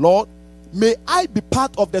that, Lord, may I be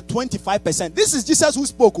part of the 25%. This is Jesus who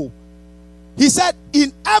spoke. He said,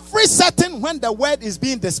 in every setting when the word is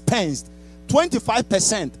being dispensed,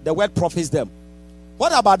 25% the word profits them.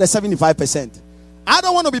 What about the 75%? I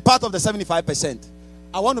don't want to be part of the 75%.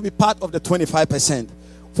 I want to be part of the 25%.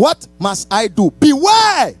 What must I do?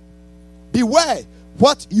 Beware. Beware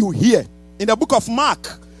what you hear. In the book of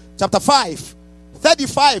Mark, chapter 5,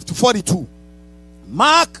 35 to 42.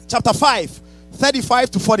 Mark chapter 5,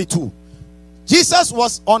 35 to 42. Jesus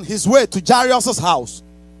was on his way to Jairus' house.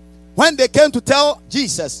 When they came to tell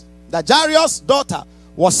Jesus that Jairus' daughter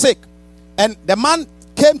was sick, and the man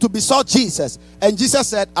came to besought Jesus, and Jesus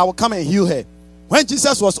said, I will come and heal her. When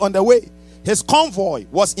Jesus was on the way, his convoy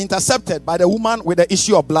was intercepted by the woman with the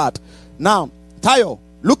issue of blood. Now, Tayo,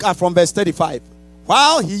 look at from verse 35.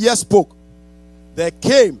 While he yet spoke, there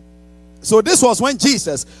came. So this was when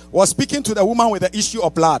Jesus was speaking to the woman with the issue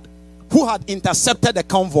of blood, who had intercepted the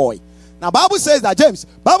convoy. Now, Bible says that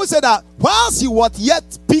Bible said that whilst he was yet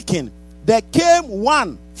speaking, there came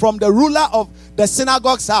one from the ruler of the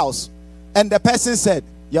synagogue's house, and the person said,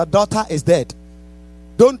 your daughter is dead.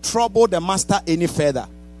 Don't trouble the master any further.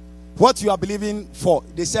 What you are believing for,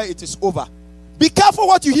 they say it is over. Be careful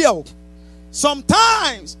what you hear.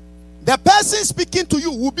 Sometimes the person speaking to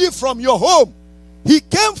you will be from your home. He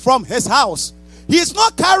came from his house. He is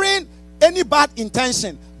not carrying any bad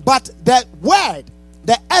intention, but the word,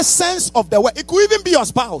 the essence of the word, it could even be your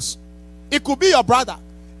spouse, it could be your brother,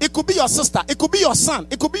 it could be your sister, it could be your son,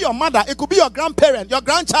 it could be your mother, it could be your grandparent, your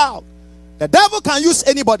grandchild. The devil can use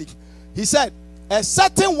anybody. He said, a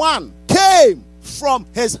certain one came from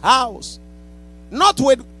his house, not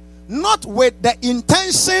with the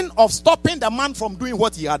intention of stopping the man from doing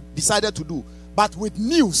what he had decided to do, but with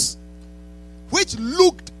news which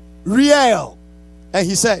looked real. And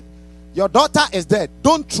he said, your daughter is dead.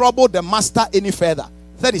 Don't trouble the master any further.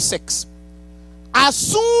 36. As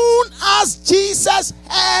soon as Jesus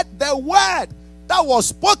heard the word that was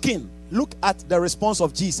spoken, look at the response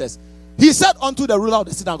of Jesus. He said unto the ruler of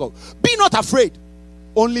the synagogue, be not afraid,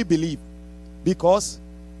 only believe. Because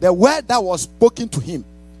the word that was spoken to him,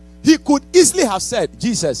 he could easily have said,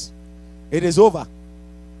 Jesus, it is over.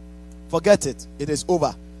 Forget it. It is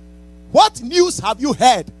over. What news have you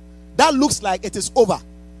heard that looks like it is over?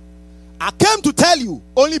 I came to tell you,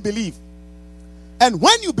 only believe. And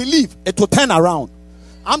when you believe, it will turn around.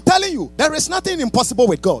 I'm telling you, there is nothing impossible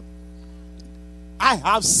with God. I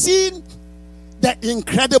have seen the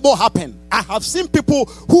incredible happen. I have seen people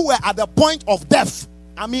who were at the point of death.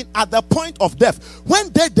 I mean, at the point of death,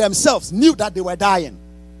 when they themselves knew that they were dying.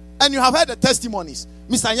 And you have heard the testimonies,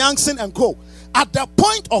 Mr. Youngson and co. At the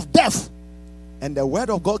point of death, and the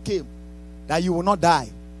word of God came that you will not die.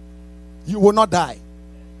 You will not die.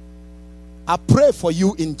 I pray for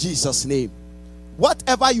you in Jesus' name.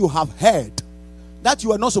 Whatever you have heard that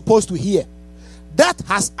you are not supposed to hear, that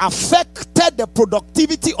has affected the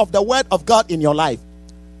productivity of the word of God in your life,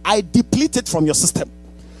 I deplete it from your system.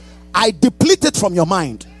 I deplete it from your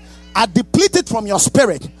mind. I deplete it from your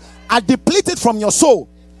spirit. I deplete it from your soul.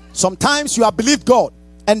 Sometimes you have believed God,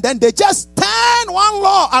 and then they just turn one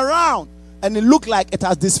law around, and it look like it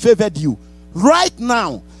has disfavored you. Right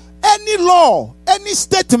now, any law, any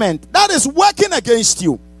statement that is working against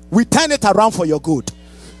you, we turn it around for your good.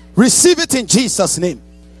 Receive it in Jesus' name.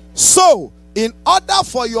 So, in order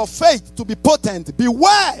for your faith to be potent,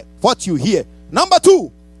 beware what you hear. Number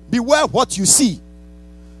 2, beware what you see.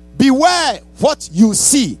 Beware what you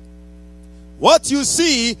see. What you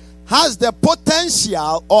see has the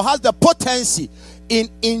potential or has the potency in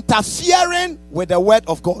interfering with the word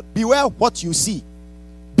of God. Beware what you see.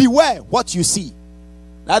 Beware what you see.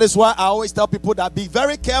 That is why I always tell people that be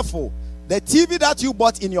very careful. The TV that you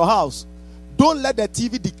bought in your house, don't let the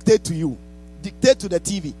TV dictate to you. Dictate to the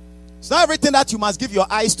TV. It's not everything that you must give your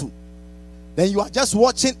eyes to. Then you are just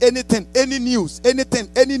watching anything, any news, anything,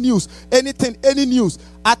 any news, anything, any news.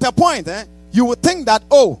 At a point, you will think that,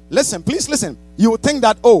 oh, listen, please listen. You will think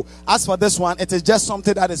that, oh, as for this one, it is just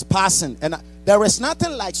something that is passing. And there is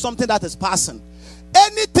nothing like something that is passing.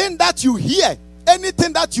 Anything that you hear,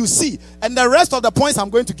 anything that you see, and the rest of the points I'm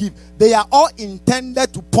going to give, they are all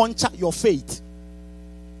intended to puncture your faith.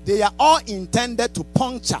 They are all intended to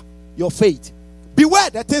puncture your faith. Beware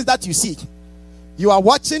the things that you see. You are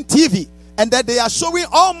watching TV, and then they are showing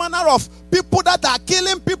all manner of people that are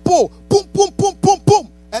killing people. Boom, boom, boom, boom,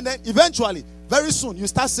 boom. And then eventually, very soon, you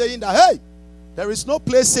start saying that, hey, there is no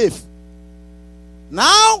place safe.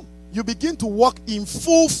 Now, you begin to walk in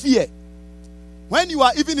full fear. When you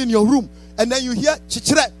are even in your room, and then you hear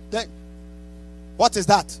chichire, then what is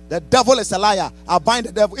that? The devil is a liar. I bind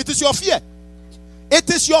the devil. It is your fear. It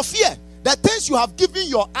is your fear. The things you have given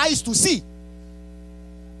your eyes to see.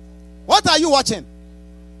 What are you watching?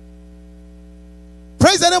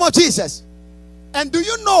 Praise the name of Jesus. And do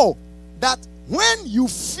you know that when you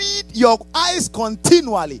feed your eyes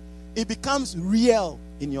continually, it becomes real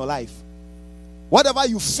in your life? Whatever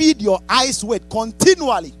you feed your eyes with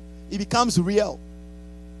continually, it becomes real.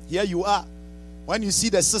 Here you are. When you see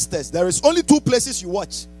the sisters, there is only 2 places you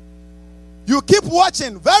watch. You keep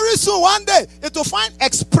watching. Very soon, one day, it will find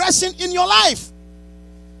expression in your life.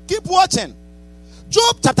 Keep watching.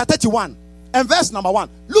 Job chapter 31 and verse number 1.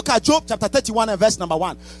 Look at Job chapter 31 and verse number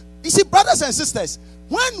 1. You see, brothers and sisters,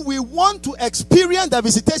 when we want to experience the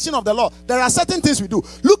visitation of the Lord, there are certain things we do.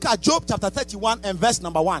 Look at Job chapter 31 and verse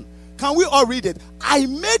number 1. Can we all read it? I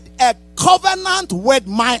made a covenant with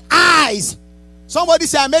my eyes. Somebody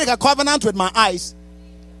say, I make a covenant with my eyes.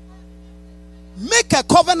 Make a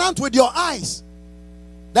covenant with your eyes.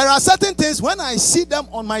 There are certain things, when I see them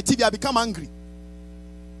on my TV, I become angry.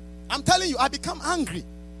 I'm telling you, I become angry.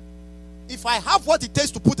 If I have what it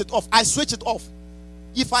takes to put it off, I switch it off.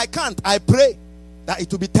 If I can't, I pray that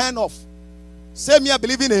it will be turned off. Say me, I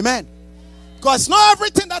believe in amen. Because not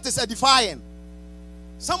everything that is edifying.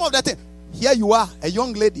 Some of the things. Here you are, a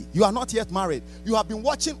young lady. You are not yet married. You have been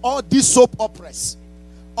watching all these soap operas.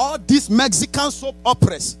 All these Mexican soap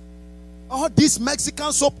operas. All these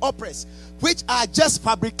Mexican soap operas. Which are just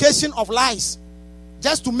fabrication of lies.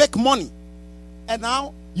 Just to make money. And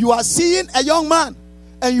now you are seeing a young man.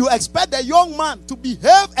 And you expect the young man to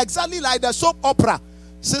behave exactly like the soap opera.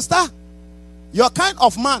 Sister, your kind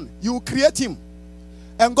of man, you will create him.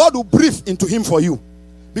 And God will breathe into him for you.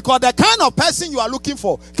 Because the kind of person you are looking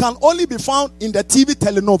for can only be found in the TV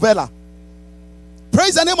telenovela.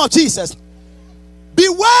 Praise the name of Jesus.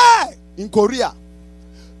 Beware in Korea.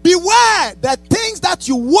 Beware the things that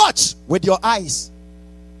you watch with your eyes.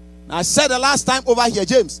 I said the last time over here,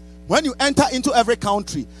 James, when you enter into every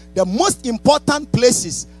country, the most important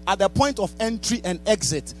places are the point of entry and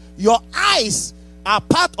exit. Your eyes are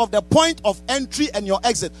part of the point of entry and your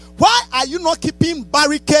exit. Why are you not keeping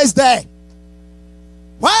barricades there?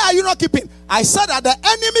 Why are you not keeping? I said that the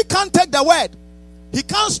enemy can't take the word. He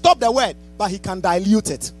can't stop the word, but he can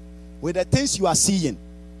dilute it with the things you are seeing.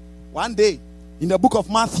 One day, in the book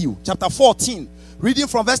of Matthew, chapter 14, reading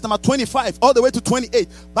from verse number 25 all the way to 28,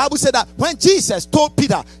 Bible said that when Jesus told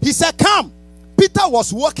Peter, he said, come. Peter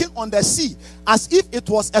was walking on the sea as if it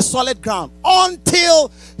was a solid ground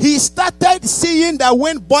until he started seeing the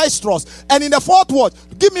wind boisterous. And in the fourth word,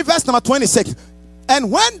 give me verse number 26. And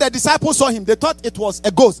when the disciples saw him, they thought it was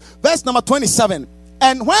a ghost. Verse number 27.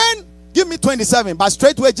 And when, give me 27, but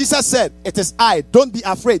straightway Jesus said, it is I, don't be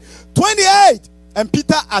afraid. 28. And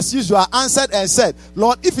Peter, as usual, answered and said,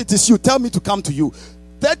 Lord, if it is you, tell me to come to you.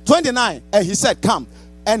 29. And he said, come.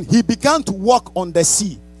 And he began to walk on the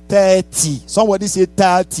sea. 30. Somebody say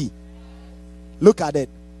 30. Look at it.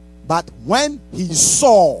 But when he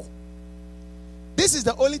saw, this is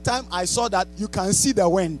the only time I saw that you can see the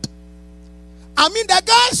wind. I mean, the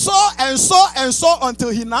guy saw and saw and saw until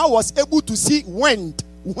he now was able to see wind.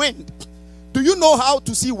 Wind. Do you know how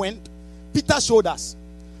to see wind? Peter showed us.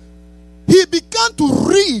 He began to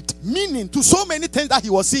read meaning to so many things that he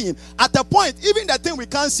was seeing. At the point, even the thing we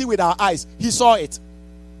can't see with our eyes, he saw it.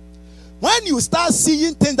 When you start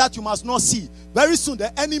seeing things that you must not see, very soon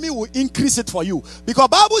the enemy will increase it for you. Because the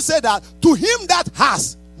Bible said that to him that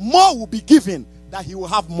has, more will be given, that he will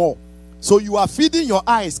have more. So you are feeding your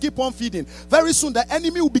eyes. Keep on feeding. Very soon the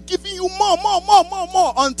enemy will be giving you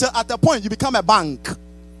more, until at the point you become a bank.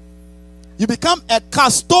 You become a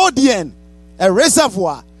custodian, a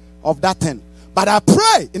reservoir of that thing. But I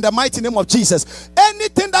pray in the mighty name of Jesus,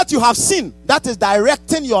 anything that you have seen that is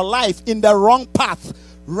directing your life in the wrong path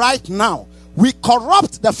right now, we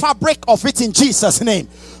corrupt the fabric of it in Jesus' name.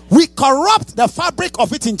 We corrupt the fabric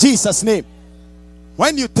of it in Jesus' name.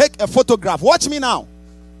 When you take a photograph, watch me now.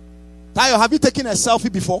 Tayo, have you taken a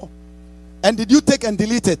selfie before? And did you take and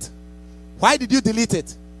delete it? Why did you delete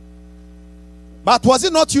it? But was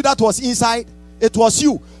it not you that was inside? It was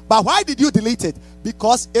you. But why did you delete it?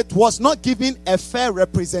 Because it was not giving a fair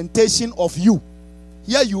representation of you.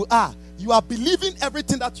 Here you are. You are believing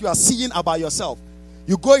everything that you are seeing about yourself.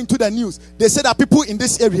 You go into the news. They say that people in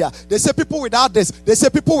this area. They say people without this. They say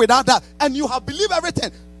people without that. And you have believed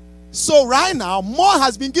everything. So right now, more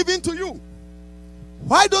has been given to you.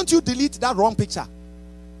 Why don't you delete that wrong picture?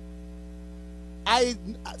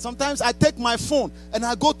 Sometimes I take my phone and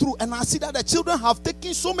I go through and I see that the children have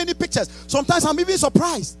taken so many pictures. Sometimes I'm even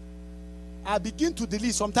surprised. I begin to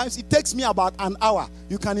delete. Sometimes it takes me about an hour.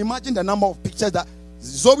 You can imagine the number of pictures that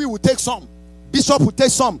Zoe will take some, Bishop will take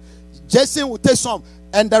some, Jason will take some,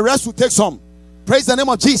 and the rest will take some. Praise the name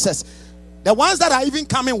of Jesus. The ones that are even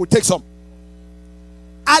coming will take some.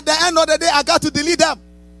 At the end of the day, I got to delete them.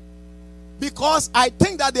 Because I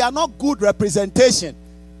think that they are not good representation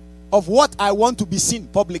of what I want to be seen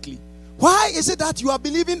publicly. Why is it that you are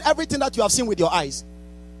believing everything that you have seen with your eyes?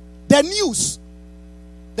 The news,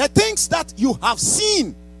 the things that you have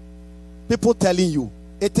seen, people telling you,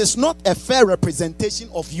 it is not a fair representation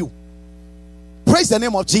of you. Praise the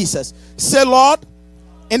name of Jesus. Say, Lord,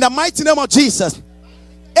 in the mighty name of Jesus,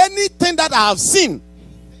 anything that I have seen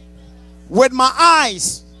with my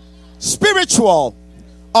eyes, spiritual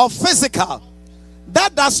or physical,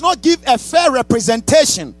 that does not give a fair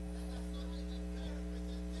representation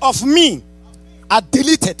of me, I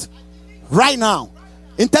delete it right now.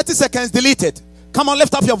 In 30 seconds, delete it. Come on,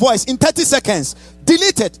 lift up your voice. In 30 seconds,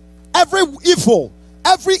 delete it. Every evil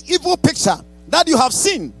picture that you have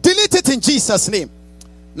seen, delete it in Jesus' name.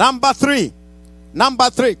 Number three,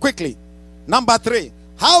 quickly. Number three,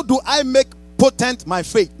 how do I make potent my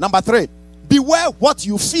faith? Number three, beware what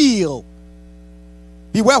you feel.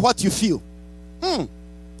 Beware what you feel.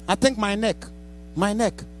 I think my neck.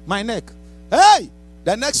 Hey,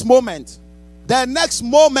 the next moment,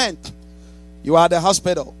 you are at the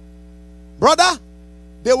hospital. Brother,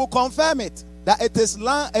 they will confirm it that it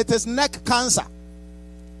is neck cancer.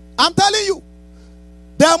 I'm telling you,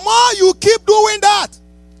 the more you keep doing that,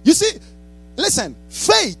 you see, listen,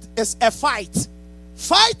 faith is a fight.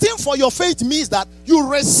 Fighting for your faith means that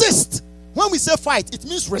you resist. When we say fight, it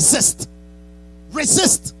means resist.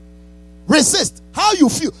 Resist. How you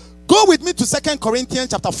feel. Go with me to 2 Corinthians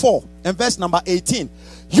chapter 4 and verse number 18.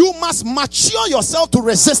 You must mature yourself to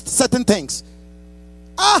resist certain things.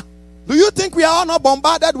 Do you think we are all not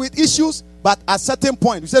bombarded with issues? But at a certain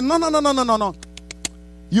point, we say, no.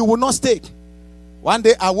 You will not stay. One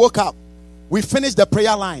day I woke up. We finished the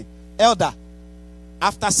prayer line. Elder,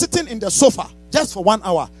 after sitting in the sofa just for 1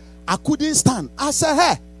 hour, I couldn't stand. I said,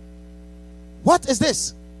 hey, what is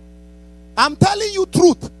this? I'm telling you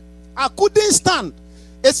truth. I couldn't stand.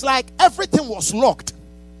 It's like everything was locked.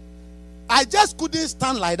 I just couldn't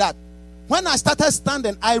stand like that. When I started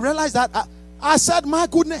standing, I realized that I said, my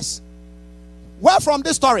goodness, where from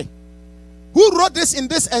this story? Who wrote this in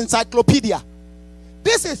this encyclopedia?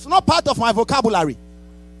 This is not part of my vocabulary.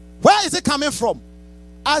 Where is it coming from?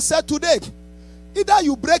 I said, today, either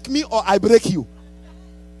you break me or I break you.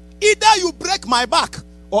 Either you break my back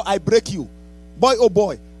or I break you. Boy, oh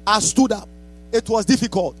boy, I stood up. It was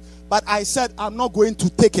difficult, but I said, I'm not going to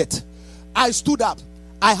take it. I stood up.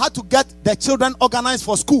 I had to get the children organized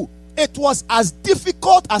for school. It was as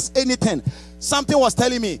difficult as anything. Something was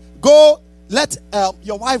telling me, go, let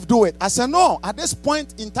your wife do it. I said, no, at this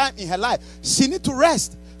point in time in her life, she need to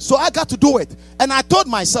rest. So I got to do it. And I told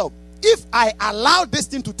myself, if I allow this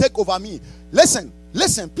thing to take over me, listen,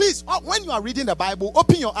 please, when you are reading the Bible,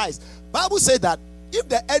 open your eyes. Bible says that if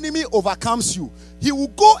the enemy overcomes you, he will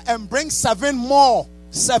go and bring 7 more.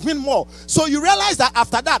 So you realize that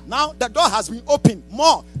after that, now the door has been opened.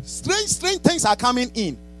 More strange things are coming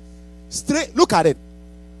in. Look at it.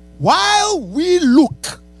 While we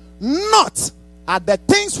look not at the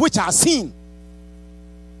things which are seen,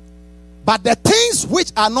 but the things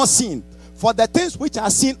which are not seen. For the things which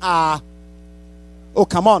are seen are, oh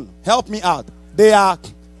come on, help me out. They are,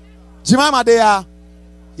 Jemima,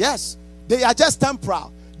 yes, they are just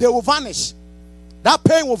temporal. They will vanish. That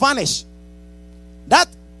pain will vanish.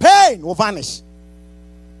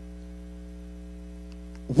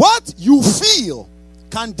 What you feel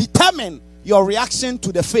can determine your reaction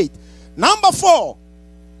to the faith. Number 4,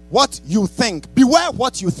 what you think. Beware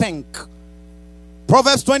what you think.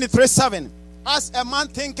 Proverbs 23:7. As a man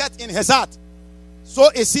thinketh in his heart, so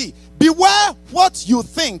is he. Beware what you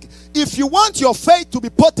think. If you want your faith to be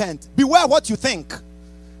potent, beware what you think.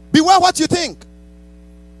 Beware what you think.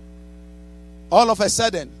 All of a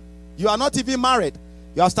sudden, you are not even married.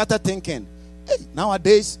 You have started thinking, hey,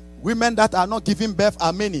 nowadays, women that are not giving birth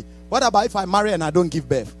are many. What about if I marry and I don't give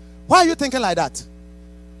birth? Why are you thinking like that?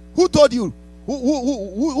 Who told you?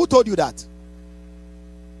 Who told you that?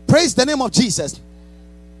 Praise the name of Jesus.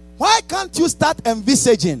 Why can't you start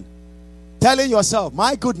envisaging, telling yourself,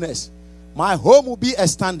 my goodness, my home will be a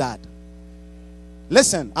standard?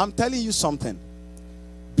 Listen, I'm telling you something.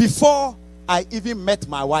 Before I even met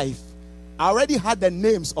my wife, I already had the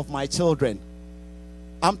names of my children.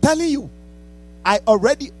 I'm telling you,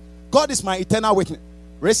 God is my eternal witness.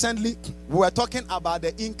 Recently, we were talking about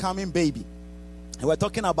the incoming baby. We were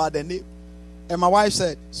talking about the name. And my wife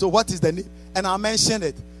said, so what is the name? And I mentioned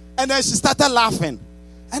it. And then she started laughing.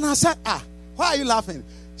 And I said, why are you laughing?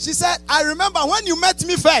 She said, I remember when you met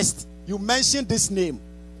me first, you mentioned this name.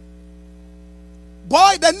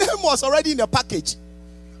 Boy, the name was already in the package.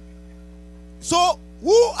 So,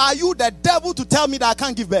 who are you, the devil, to tell me that I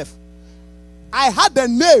can't give birth? I had the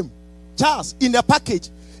name, Charles, in the package.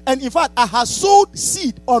 And in fact, I had sowed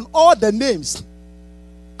seed on all the names.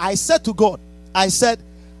 I said to God, I said,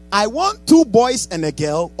 I want 2 boys and a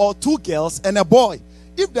girl, or 2 girls and a boy.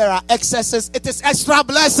 If there are excesses, it is extra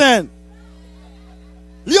blessing.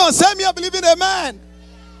 Leon, say me, I believe in a man.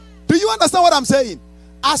 Do you understand what I'm saying?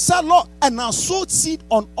 I said, Lord, and I sowed seed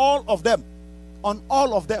on all of them. On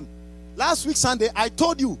all of them. Last week, Sunday, I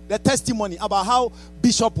told you the testimony about how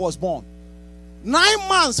Bishop was born. 9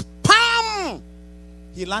 months, pam!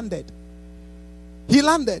 He landed.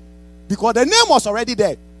 Because the name was already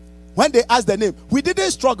there. When they asked the name, we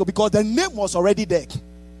didn't struggle because the name was already there.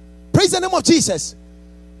 Praise the name of Jesus.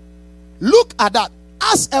 Look at that.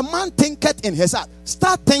 As a man thinketh in his heart,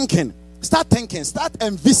 start thinking, start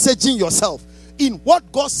envisaging yourself in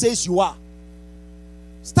what God says you are.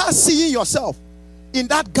 Start seeing yourself in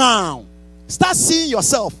that gown. Start seeing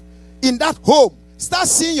yourself in that home. Start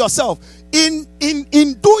seeing yourself in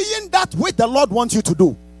doing that which the Lord wants you to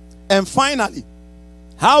do. And finally,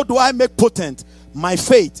 how do I make potent my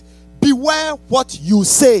faith? Beware what you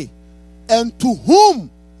say and to whom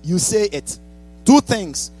you say it. Two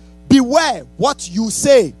things. Beware what you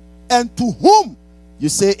say and to whom you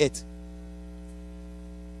say it.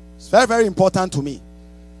 It's very, very important to me.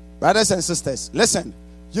 Brothers and sisters, listen.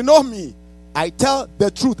 You know me. I tell the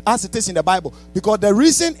truth as it is in the Bible. Because the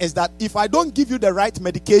reason is that if I don't give you the right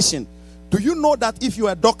medication, do you know that if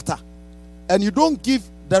you're a doctor and you don't give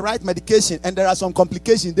the right medication and there are some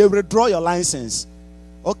complications, they withdraw your license?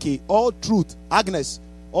 Okay, all truth, Agnes,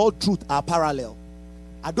 all truth are parallel.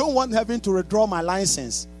 I don't want heaven to withdraw my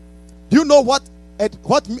license. Do you know what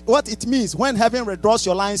it means when heaven withdraws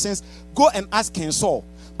your license? Go and ask King Saul.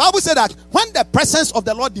 Bible said that when the presence of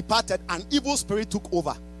the Lord departed, an evil spirit took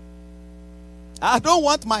over. I don't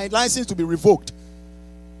want my license to be revoked.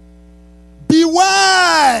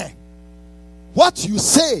 Beware what you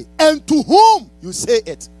say and to whom you say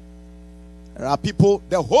it. There are people,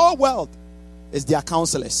 the whole world is their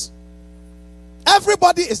counselors.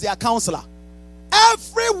 Everybody is their counselor.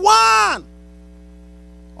 Everyone.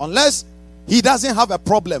 Unless he doesn't have a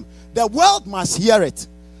problem, the world must hear it.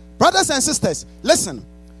 Brothers and sisters, listen.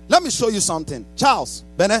 Let me show you something. Charles,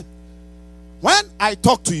 Bene, when I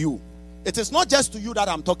talk to you, it is not just to you that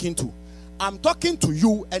I'm talking to. I'm talking to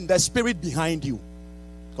you and the spirit behind you.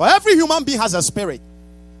 For every human being has a spirit.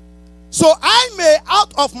 So I may,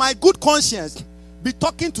 out of my good conscience, be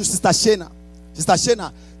talking to Sister Shena. Sister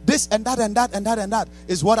Shena, this and that and that and that and that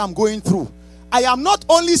is what I'm going through. I am not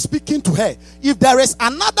only speaking to her. If there is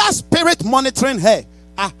another spirit monitoring her,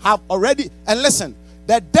 I have already, and listen,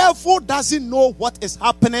 the devil doesn't know what is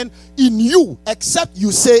happening in you except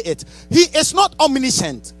you say it. He is not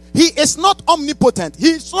omniscient. He is not omnipotent. He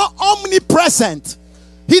is not omnipresent.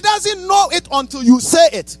 He doesn't know it until you say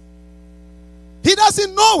it. He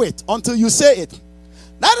doesn't know it until you say it.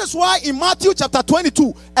 That is why in Matthew chapter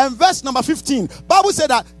 22 and verse number 15, Bible said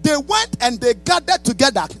that they went and they gathered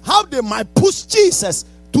together how they might push Jesus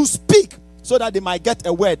to speak so that they might get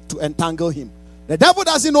a word to entangle him. The devil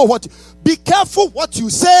doesn't know what. Be careful what you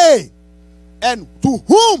say and to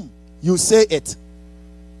whom you say it.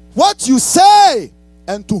 What you say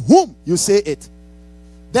and to whom you say it.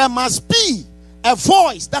 There must be a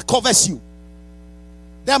voice that covers you.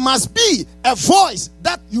 There must be a voice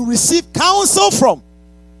that you receive counsel from.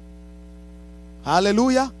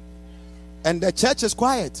 Hallelujah. And the church is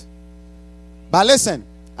quiet. But listen,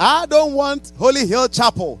 I don't want Holy Hill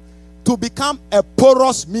Chapel to become a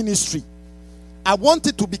porous ministry. I want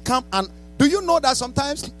it to become an... Do you know that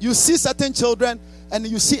sometimes you see certain children and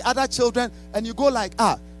you see other children and you go like,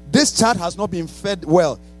 this child has not been fed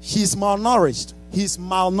well. He's malnourished. He's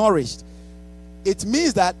malnourished. It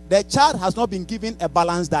means that the child has not been given a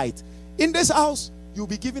balanced diet. In this house, you'll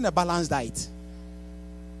be given a balanced diet.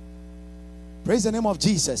 Praise the name of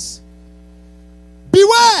Jesus.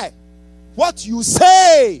 Beware what you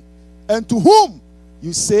say and to whom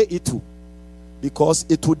you say it to. Because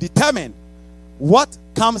it will determine what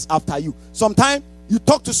comes after you. Sometimes you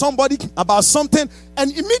talk to somebody about something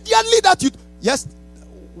and immediately that you... Yes,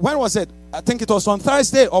 when was it? I think it was on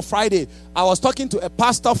Thursday or Friday. I was talking to a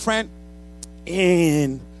pastor friend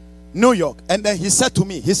in New York. And then he said to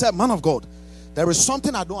me, he said, man of God, there is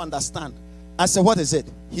something I don't understand. I said, what is it?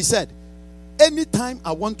 He said, anytime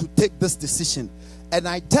I want to take this decision and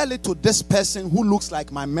I tell it to this person who looks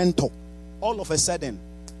like my mentor, all of a sudden,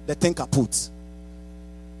 the thing kaput.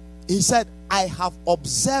 He said, I have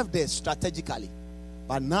observed it strategically.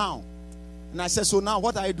 But now, and I said, so now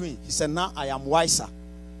what are you doing? He said, now I am wiser.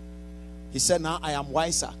 He said, now I am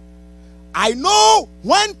wiser. I know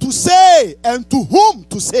when to say and to whom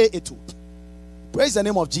to say it to. Praise the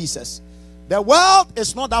name of Jesus. The world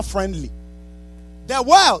is not that friendly. The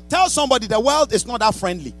world, tell somebody the world is not that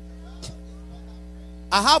friendly.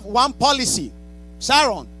 I have one policy.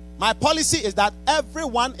 Sharon, my policy is that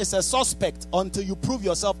everyone is a suspect until you prove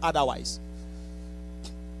yourself otherwise.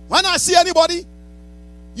 When I see anybody,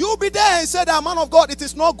 you'll be there and say that, man of God, it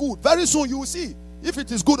is not good. Very soon you will see if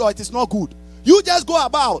it is good or it is not good. You just go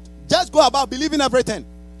about believing everything.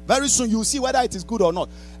 Very soon you will see whether it is good or not.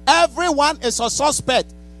 Everyone is a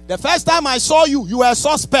suspect. The first time I saw you, you were a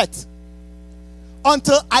suspect.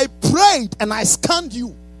 Until I prayed and I scanned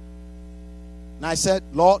you. And I said,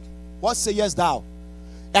 Lord, what sayest thou?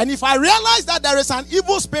 And if I realize that there is an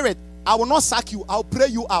evil spirit, I will not sack you. I'll pray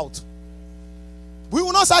you out. We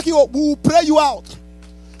will not sack you up. We will pray you out.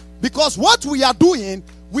 Because what we are doing,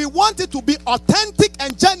 we want it to be authentic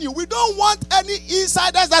and genuine. We don't want any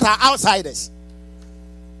insiders that are outsiders.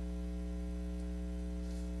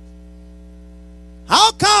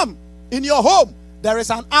 How come in your home there is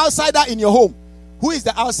an outsider in your home? Who is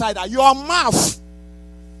the outsider? Your mouth.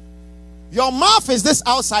 Your mouth is this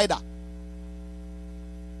outsider.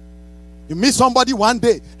 You meet somebody one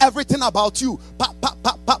day, everything about you,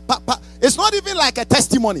 it's not even like a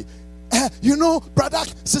testimony. You know, brother,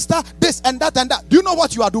 sister, this and that and that. Do you know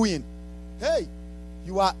what you are doing? Hey,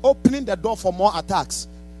 you are opening the door for more attacks.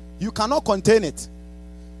 You cannot contain it.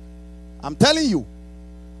 I'm telling you.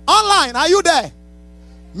 Online, are you there?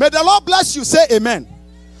 May the Lord bless you. Say amen.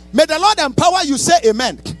 May the Lord empower you. Say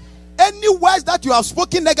amen. Any words that you have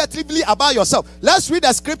spoken negatively about yourself, let's read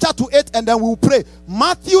the scripture to it and then we'll pray.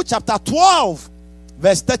 Matthew chapter 12,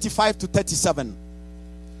 verse 35 to 37.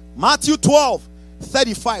 Matthew 12,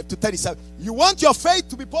 35 to 37. You want your faith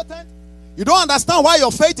to be potent? You don't understand why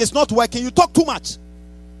your faith is not working. You talk too much.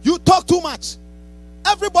 You talk too much.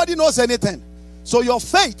 Everybody knows anything. So your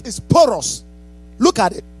faith is porous. Look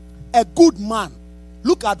at it. A good man.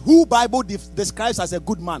 Look at who Bible describes as a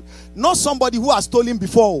good man. Not somebody who has stolen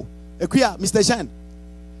before. Mr. Shan.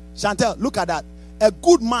 Chantel, look at that. A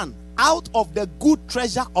good man out of the good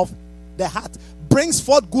treasure of the heart brings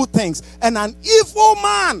forth good things. And an evil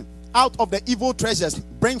man out of the evil treasures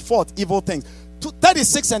bring forth evil things.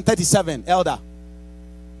 36 and 37, elder.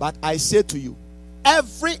 But I say to you,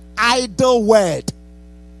 every idle word.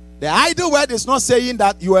 The idle word is not saying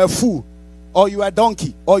that you are a fool, or you are a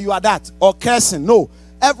donkey, or you are that, or cursing. No.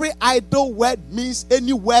 Every idle word means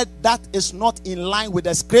any word that is not in line with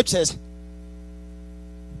the scriptures.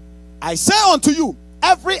 I say unto you,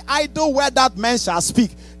 every idle word that men shall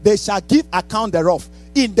speak, they shall give account thereof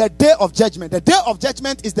in the day of judgment. The day of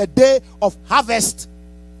judgment is the day of harvest.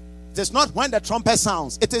 It is not when the trumpet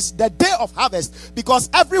sounds. It is the day of harvest, because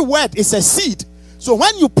every word is a seed. So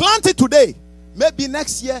when you plant it today, maybe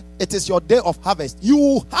next year it is your day of harvest.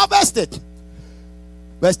 You harvest it.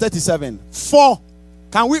 Verse 37.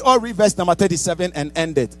 Can we all read verse number 37 and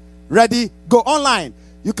end it? Ready? Go online.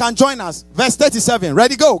 You can join us. Verse 37.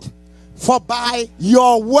 Ready? Go. For by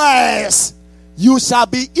your words you shall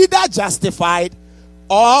be either justified,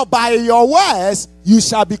 or by your words you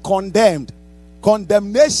shall be condemned.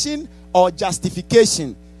 Condemnation or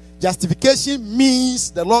justification. Justification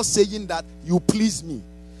means the Lord saying that you please me.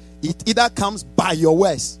 It either comes by your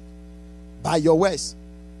words. By your words.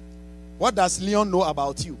 What does Leon know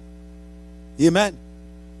about you? Amen.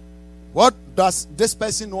 What does this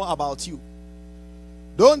person know about you?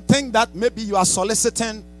 Don't think that maybe you are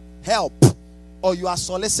soliciting help, or you are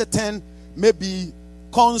soliciting maybe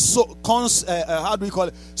how do we call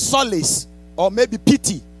it? Solace, or maybe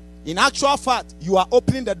pity. In actual fact, you are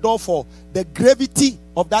opening the door for the gravity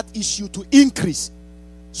of that issue to increase.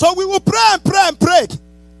 So we will pray and pray and pray,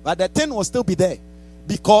 but the thing will still be there,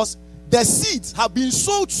 because the seeds have been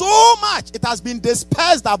sowed so much, it has been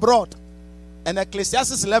dispersed abroad. And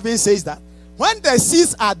Ecclesiastes 11 says that when the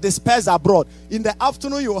seeds are dispersed abroad, in the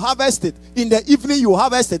afternoon you harvest it, in the evening you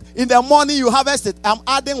harvest it, in the morning you harvest it. I'm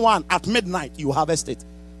adding one, at midnight you harvest it.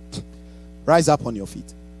 Rise up on your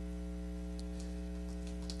feet.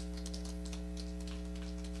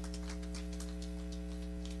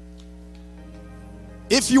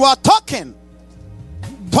 If you are talking,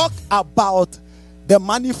 talk about the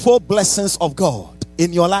manifold blessings of God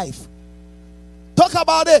in your life. Talk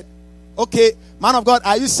about it. Okay, man of God,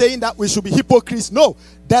 are you saying that we should be hypocrites? No,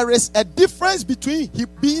 there is a difference between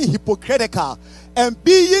being hypocritical and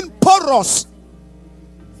being porous.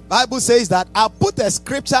 Bible says that I put a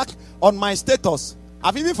scripture on my status.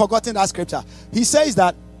 I've even forgotten that scripture. He says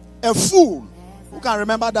that a fool, who can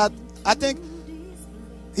remember that? I think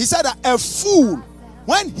he said that a fool,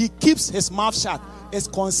 when he keeps his mouth shut, is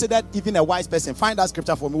considered even a wise person. Find that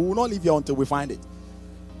scripture for me. We will not leave here until we find it.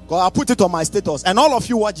 Because I put it on my status and all of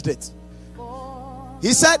you watched it.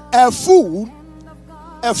 He said a fool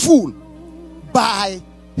by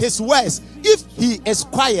his words, if he is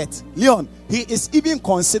quiet, Leon, he is even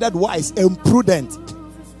considered wise and prudent.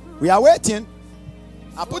 We are waiting.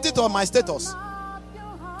 I put it on my status.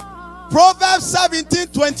 Proverbs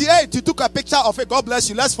 17:28. You took a picture of it. God bless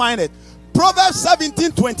you. Let's find it. Proverbs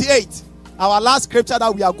 17:28. Our last scripture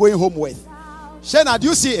that we are going home with. Shana, do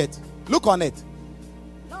you see it? Look on it.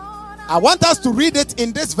 I want us to read it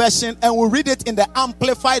in this version, and we'll read it in the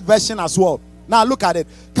amplified version as well. Now look at it.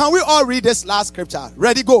 Can we all read this last scripture?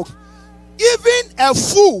 Ready, go. Even a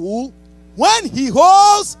fool, when he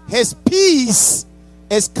holds his peace,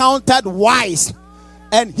 is counted wise,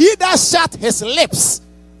 and he that shut his lips,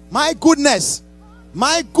 my goodness,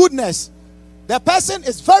 My goodness. The person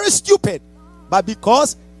is very stupid, but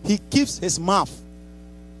because he keeps his mouth.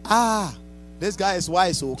 This guy is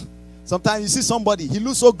wise. So sometimes you see somebody, he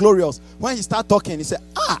looks so glorious. When he start talking, he say,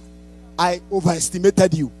 I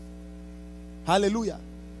overestimated you. Hallelujah.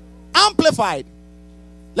 Amplified.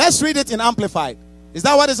 Let's read it in Amplified. Is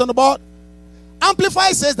that what is on the board?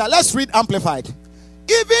 Amplified says that. Let's read Amplified.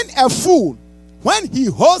 Even a fool, when he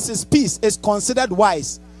holds his peace, is considered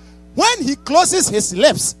wise. When he closes his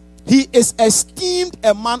lips, he is esteemed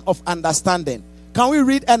a man of understanding. Can we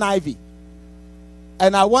read NIV?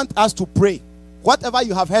 And I want us to pray. Whatever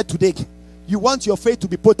you have heard today, you want your faith to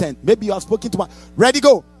be potent. Maybe you have spoken to one. Ready,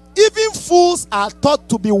 go. Even fools are taught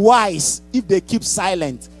to be wise if they keep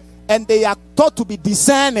silent. And they are taught to be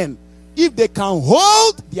discerning if they can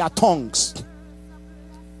hold their tongues.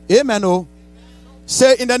 Amen. Oh.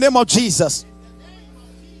 Say in the name of Jesus.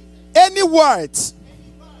 Any words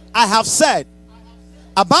I have said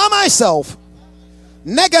about myself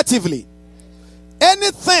negatively,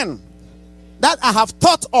 anything that I have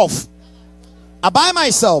thought of about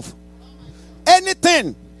myself,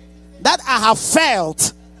 anything that I have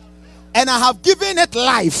felt and I have given it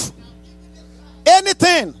life,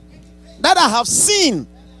 anything that I have seen,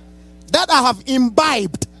 that I have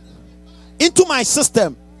imbibed into my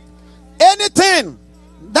system, anything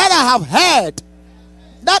that I have heard,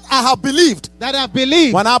 that I have believed,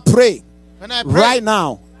 when I pray, right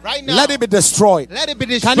now, let it be destroyed.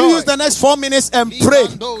 Can you use the next 4 minutes and pray?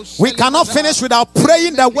 We cannot finish without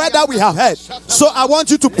praying the word that we have heard. So I want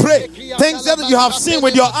you to pray. Things that you have seen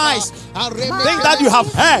with your eyes, things that you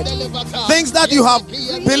have heard, things that you have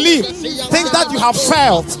believed, things that you have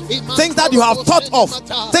felt, things that you have thought of,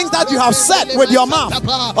 things that you have said with your mouth.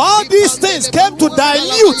 All these things came to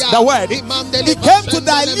dilute the word. It came to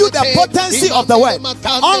dilute the potency of the word.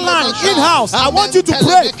 Online, in-house, I want you to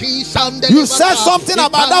pray. You said something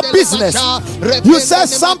about that business. You said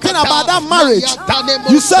something about that marriage.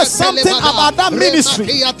 You said something about that ministry.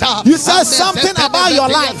 You said something about your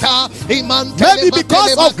life. Maybe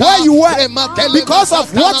because of where you were, because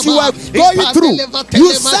of what you were going through,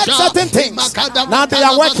 you said certain things. Now they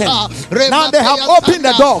are working. Now they have opened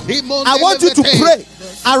the door. I want you to pray.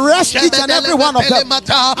 Arrest each and every one of them.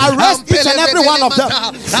 Arrest each and every one of them.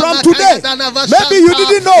 From today, maybe you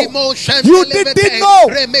didn't know. You didn't know.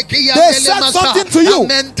 They said something to you.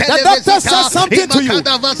 The doctor said something to you.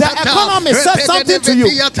 The economy said something to you.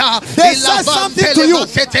 They said something to you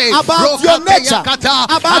about your nature,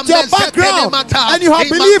 about your background, and you have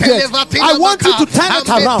believed it. I want you to turn it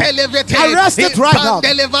around. Arrest it right now.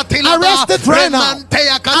 Arrest it right now.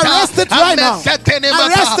 Arrest it right now.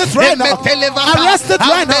 Arrest it right now. Arrest it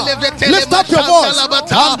right now. Lift up your voice.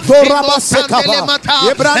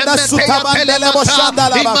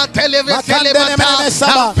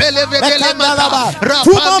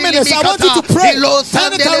 Two more minutes. I want you to pray.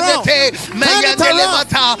 Turn it around. Turn it around.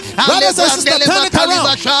 Brothers and sisters, turn it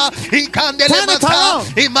around. Turn it around.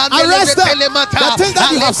 Arrest them. The thing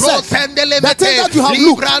that you have said, the thing that you have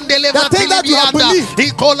looked, the thing that you have believed,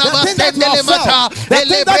 the thing that you have felt, the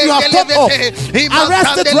thing that you have thought of.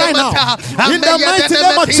 Arrest it right now. In the mighty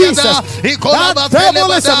name of Jesus. That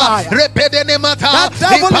devil is a liar. That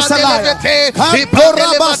devil is a liar.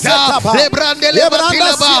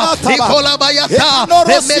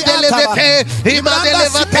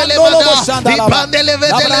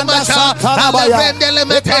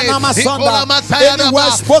 Any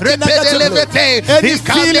word spoken negatively, any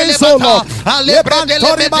feelings, oh Lord,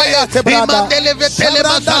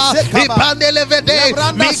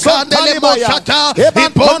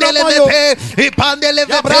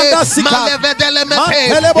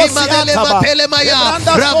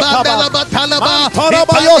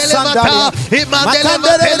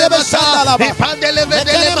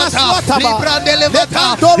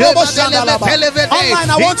 Online,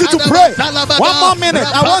 I want you to pray. 1 more minute.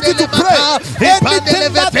 I want you to pray.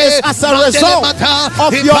 Anything that is as a result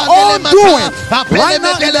of your own doing, right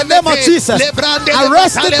now in the name of Jesus,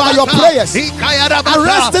 arrested by your prayers.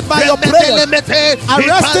 Arrested by your prayers.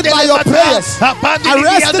 Arrested by your prayers.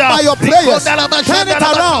 Arrested by your prayers. Turn it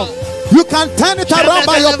around. You can turn it around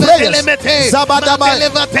by your prayers. Zabadaba,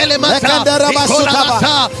 Lekandaraba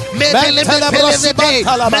Sukaba, Bentelebrosi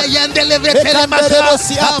Bantalaba,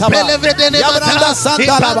 Lekanderebrosi Ataba, Yabranda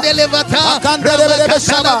Sandalaba, Makanderebe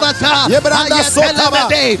Shaba, Yabranda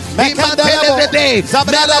Sotaba, Mekanderebo,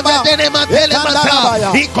 Zabradaba,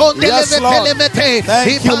 Lekandarabaya. Yes, Lord.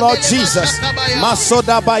 Thank you, Lord Jesus.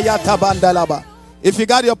 Masodaba Yatabandalaba. If you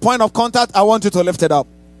got your point of contact, I want you to lift it up.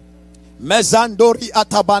 Mezandori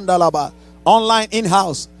Atabandalaba. Online,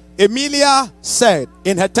 in-house. Emilia said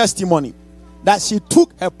in her testimony that she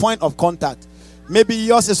took her point of contact. Maybe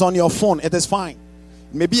yours is on your phone. It is fine.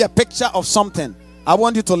 Maybe a picture of something. I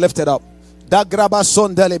want you to lift it up. That grabber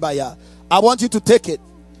son delibaya. I want you to take it.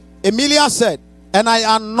 Emilia said, and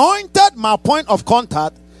I anointed my point of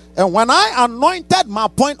contact. And when I anointed my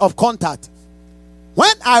point of contact,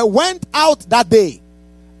 when I went out that day,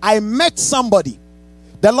 I met somebody.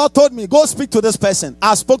 The Lord told me, go speak to this person.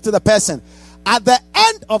 I spoke to the person. At the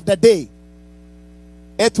end of the day,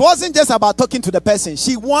 it wasn't just about talking to the person.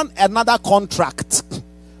 She won another contract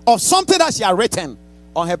of something that she had written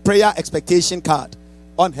on her prayer expectation card,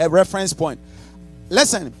 on her reference point.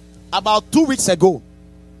 Listen, about 2 weeks ago,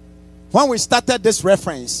 when we started this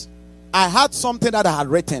reference, I had something that I had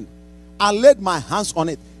written. I laid my hands on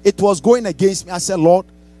it. It was going against me. I said, Lord,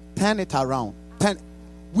 turn it around.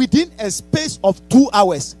 Within a space of 2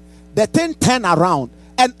 hours, the thing turned around.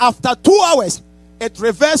 And after 2 hours, it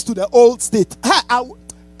reversed to the old state.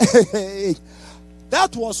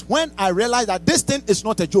 That was when I realized that this thing is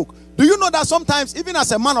not a joke. Do you know that sometimes, even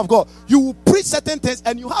as a man of God, you will preach certain things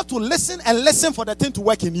and you have to listen and listen for the thing to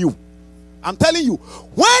work in you? I'm telling you,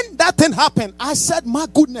 when that thing happened, I said, my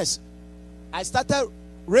goodness. I started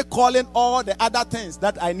recalling all the other things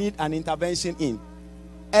that I need an intervention in.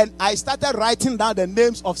 And I started writing down the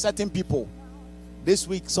names of certain people. This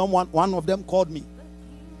week, one of them called me.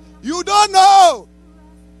 You don't know.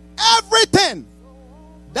 Everything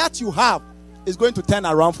that you have is going to turn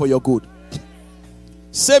around for your good.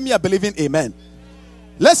 Say me a believing amen.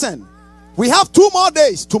 Listen, we have 2 more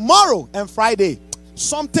days, tomorrow and Friday.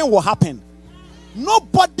 Something will happen.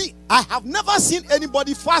 Nobody, I have never seen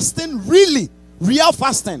anybody fasting, really, real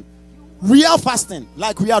fasting,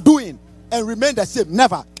 like we are doing, and remain the same.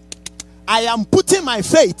 Never. I am putting my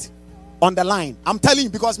faith on the line. I'm telling you,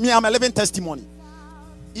 because me, I'm a living testimony.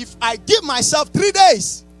 If I give myself 3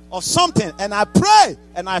 days of something and I pray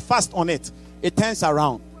and I fast on it, it turns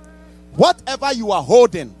around. Whatever you are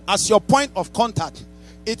holding as your point of contact,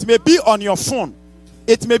 it may be on your phone,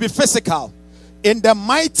 it may be physical, in the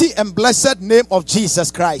mighty and blessed name of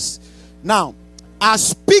Jesus Christ. Now, I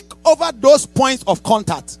speak over those points of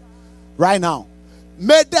contact right now.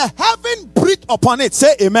 May the heaven breathe upon it.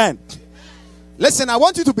 Say amen. Listen, I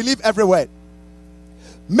want you to believe every word.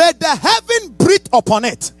 May the heaven breathe upon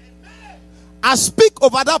it. I speak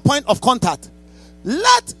over that point of contact.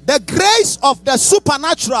 Let the grace of the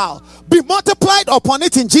supernatural be multiplied upon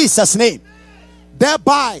it in Jesus' name.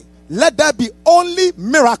 Thereby, let there be only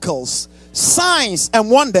miracles, signs and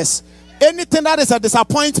wonders. Anything that is a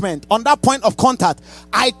disappointment on that point of contact,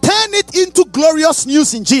 I turn it into glorious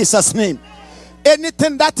news in Jesus' name.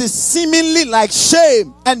 Anything that is seemingly like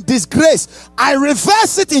shame and disgrace, I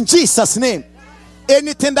reverse it in Jesus' name.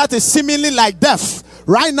 Anything that is seemingly like death,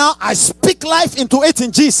 right now I speak life into it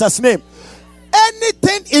in Jesus' name.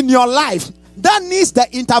 Anything in your life that needs the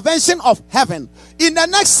intervention of heaven in the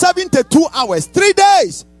next 72 hours, 3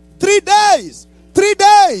 days,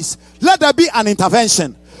 let there be an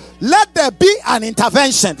intervention. Let there be an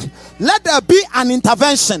intervention. Let there be an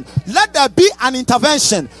intervention. Let there be an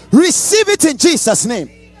intervention. Receive it in Jesus' name.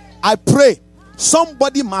 I pray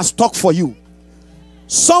somebody must talk for you.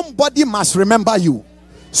 Somebody must remember you.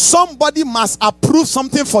 Somebody must approve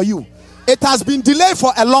something for you. It has been delayed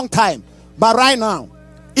for a long time. But right now,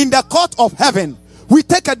 in the court of heaven, we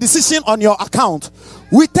take a decision on your account.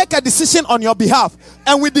 We take a decision on your behalf.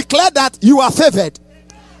 And we declare that you are favored.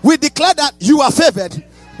 We declare that you are favored.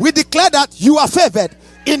 We declare that you are favored.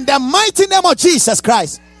 In the mighty name of Jesus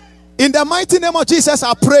Christ. In the mighty name of Jesus,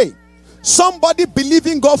 I pray. Somebody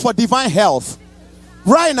believing God for divine health.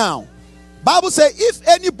 Right now. Bible says, if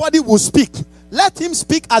anybody will speak, let him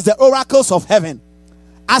speak as the oracles of heaven.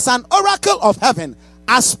 As an oracle of heaven,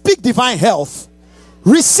 I speak divine health.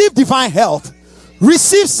 Receive divine health.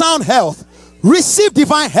 Receive sound health. Receive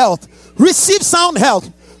divine health. Receive sound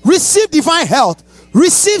health. Receive divine health.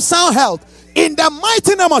 Receive sound health. In the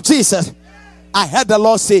mighty name of Jesus. I heard the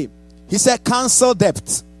Lord say, he said, cancel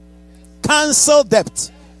debt. Cancel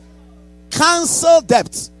debt. Cancel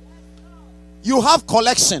debt. You have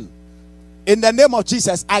collection. In the name of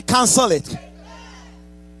Jesus, I cancel it.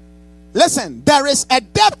 Listen, there is a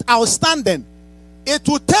debt outstanding. It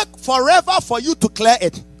will take forever for you to clear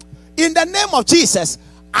it. In the name of Jesus,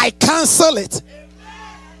 I cancel it.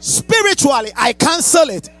 Spiritually, I cancel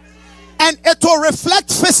it. And it will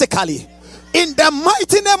reflect physically. In the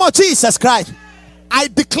mighty name of Jesus Christ, I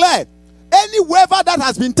declare any waiver that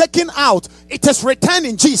has been taken out, it is returned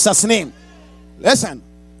in Jesus' name. Listen,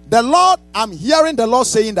 the Lord, I'm hearing the Lord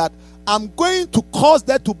saying that I'm going to cause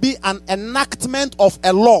there to be an enactment of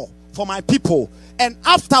a law for my people. And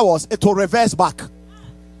afterwards, it will reverse back.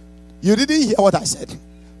 You didn't hear what I said.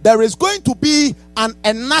 There is going to be an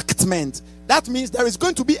enactment That means there is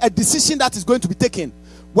going to be a decision that is going to be taken,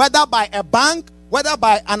 whether by a bank, whether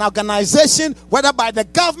by an organization, whether by the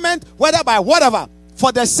government, whether by whatever,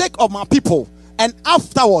 for the sake of my people. And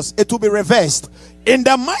afterwards, it will be reversed. In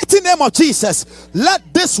the mighty name of Jesus,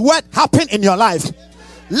 let this word happen in your life.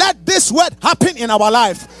 Let this word happen in our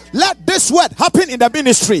life. Let this word happen in the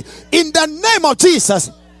ministry. In the name of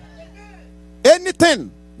Jesus,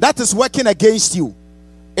 anything that is working against you,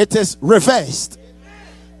 it is reversed.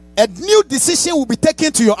 A new decision will be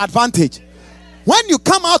taken to your advantage. When you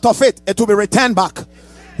come out of it, it will be returned back.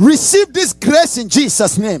 Receive this grace in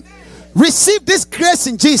Jesus' name. Receive this grace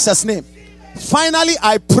in Jesus' name. Finally,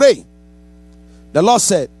 I pray. The Lord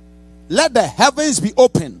said, let the heavens be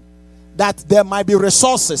open, that there might be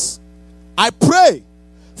resources. I pray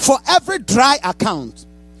for every dry account,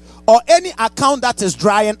 or any account that is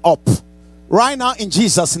drying up right now in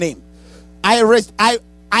Jesus' name.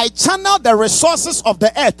 I channel the resources of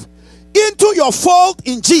the earth into your fold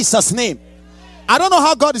in Jesus' name. I don't know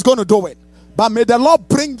how God is going to do it, but may the Lord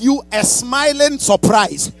bring you a smiling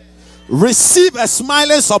surprise. Receive a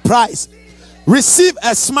smiling surprise. Receive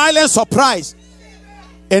a smiling surprise.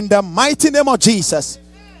 In the mighty name of Jesus,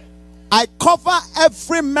 I cover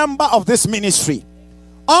every member of this ministry,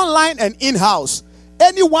 online and in-house.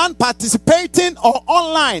 Anyone participating or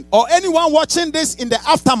online, or anyone watching this in the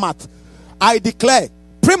aftermath, I declare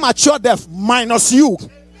premature death minus you,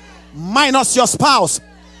 minus your spouse,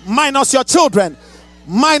 minus your children,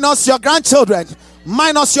 minus your grandchildren,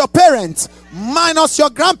 minus your parents, minus your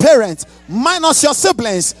grandparents, minus your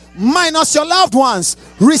siblings, minus your loved ones.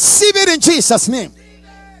 Receive it in Jesus' name.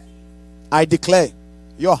 I declare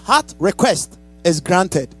your heart request is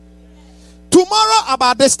granted. Tomorrow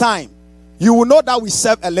about this time, you will know that we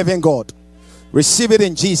serve a living God. Receive it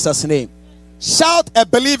in Jesus' name. Shout a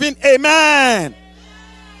believing amen.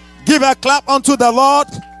 Give a clap unto the Lord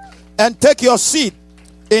and take your seat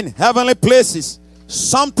in heavenly places.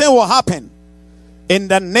 Something will happen in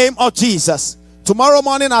the name of Jesus. Tomorrow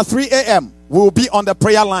morning at 3 a.m. we will be on the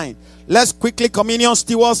prayer line. Let's quickly, communion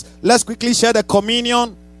stewards, let's quickly share the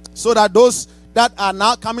communion, so that those that are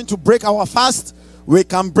now coming to break our fast, we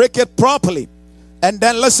can break it properly. And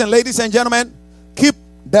then listen, ladies and gentlemen, keep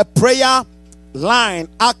the prayer line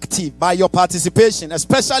active by your participation,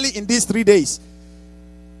 especially in these 3 days.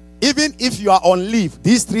 Even if you are on leave,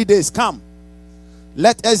 these 3 days, come.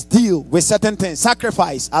 Let us deal with certain things.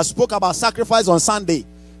 Sacrifice. I spoke about sacrifice on Sunday.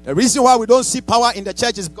 The reason why we don't see power in the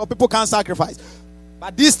church is because people can't sacrifice.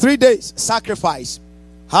 But these 3 days, sacrifice.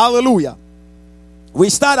 Hallelujah. We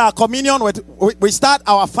start our communion with, we start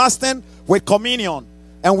our fasting with communion,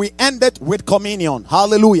 and we end it with communion.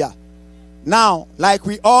 Hallelujah. Now, like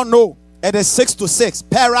we all know, it is 6 to 6.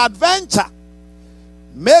 Peradventure,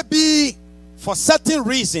 maybe for certain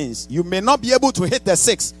reasons, you may not be able to hit the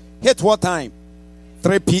 6. Hit what time?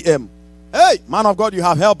 3 p.m. Hey, man of God, you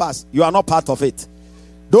have helped us. You are not part of it.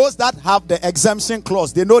 Those that have the exemption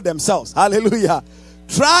clause, they know themselves. Hallelujah.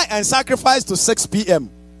 Try and sacrifice to 6 p.m.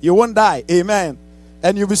 You won't die. Amen.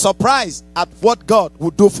 And you'll be surprised at what God will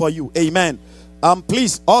do for you. Amen.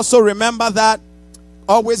 Please also remember that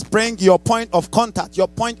always bring your point of contact, your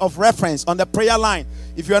point of reference on the prayer line.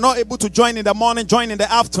 If you are not able to join in the morning, join in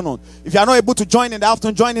the afternoon. If you are not able to join in the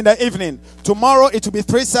afternoon, join in the evening. Tomorrow it will be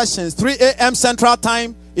 3 sessions: 3 a.m. Central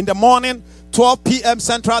Time in the morning, 12 p.m.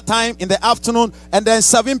 Central Time in the afternoon, and then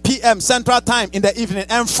 7 p.m. Central Time in the evening.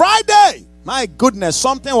 And Friday, my goodness,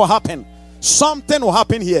 something will happen. Something will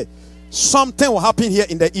happen here. Something will happen here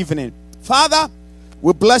in the evening. Father,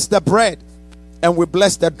 we bless the bread and we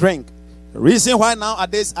bless the drink. The reason why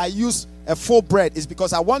nowadays I use a full bread is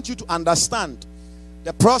because I want you to understand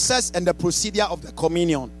the process and the procedure of the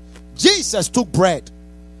communion. Jesus took bread,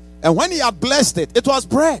 and when he had blessed it, it was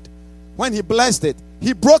bread. When he blessed it,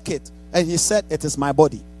 he broke it, and he said, "It is my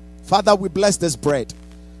body." Father, we bless this bread.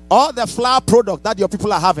 All the flour product that your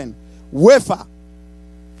people are having, wafer,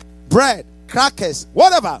 bread, crackers,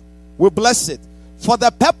 whatever, we bless it. For the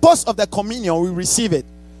purpose of the communion, we receive it.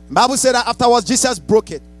 The Bible said that afterwards, Jesus broke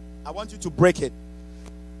it. I want you to break it.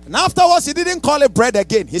 And afterwards, he didn't call it bread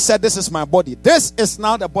again. He said, "This is my body." This is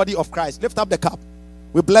now the body of Christ. Lift up the cup.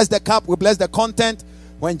 We bless the cup. We bless the content.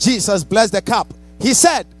 When Jesus blessed the cup, he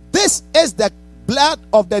said, "This is the blood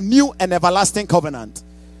of the new and everlasting covenant.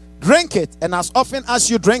 Drink it, and as often as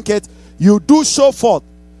you drink it, you do show forth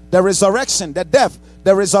the resurrection, the death,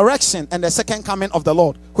 the resurrection, and the second coming of the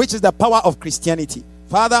Lord," which is the power of Christianity.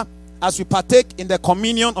 Father, as we partake in the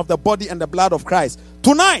communion of the body and the blood of Christ,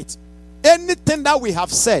 tonight, anything that we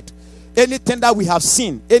have said, anything that we have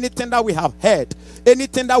seen, anything that we have heard,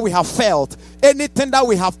 anything that we have felt, anything that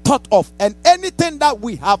we have thought of, and anything that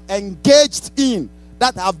we have engaged in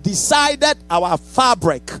that have decided our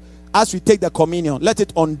fabric as we take the communion, let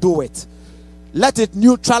it undo it. Let it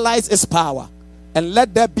neutralize its power. And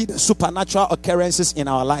let there be the supernatural occurrences in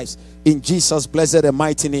our lives. In Jesus' blessed and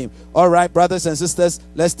mighty name. All right, brothers and sisters,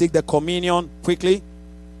 let's take the communion quickly.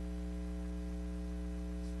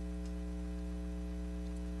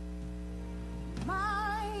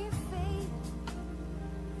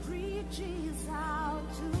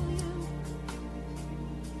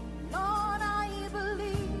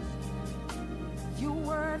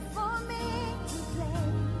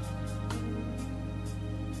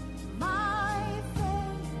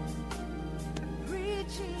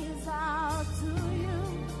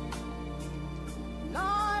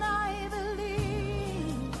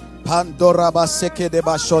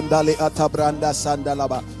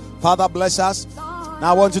 Father, bless us. Now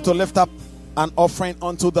I want you to lift up an offering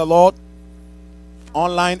unto the Lord,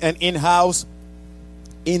 online and in-house.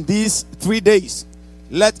 In these 3 days,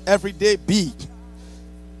 let every day be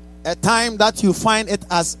a time that you find it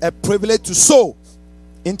as a privilege to sow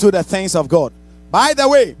into the things of God. By the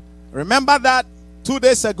way, remember that 2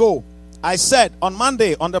 days ago, I said on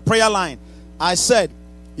Monday on the prayer line, I said,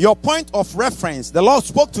 your point of reference, the Lord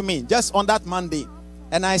spoke to me just on that Monday,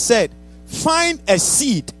 and I said, find a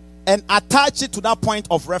seed and attach it to that point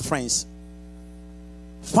of reference.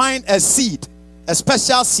 Find a seed, a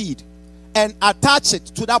special seed, and attach it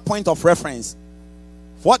to that point of reference.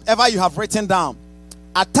 Whatever you have written down,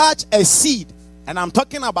 attach a seed, and I'm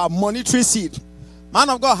talking about monetary seed. Man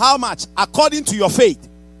of God, how much? According to your faith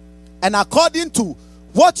and according to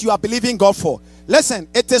what you are believing God for. Listen,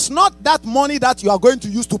 it is not that money that you are going to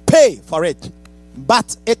use to pay for it,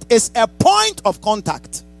 but it is a point of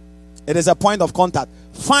contact. It is a point of contact.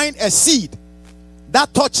 Find a seed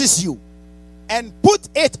that touches you and put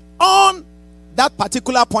it on that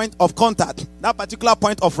particular point of contact, that particular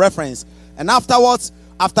point of reference. And afterwards,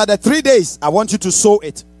 after the 3 days, I want you to sow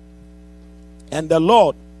it. And the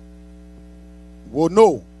Lord will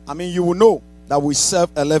know, you will know that we serve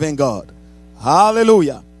a living God.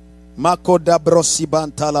 Hallelujah. Can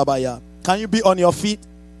you be on your feet?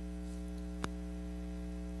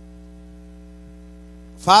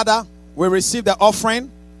 Father, we receive the offering.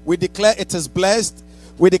 We declare it is blessed.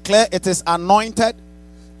 We declare it is anointed.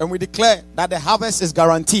 And we declare that the harvest is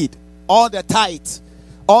guaranteed. All the tithes,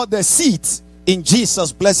 all the seeds, in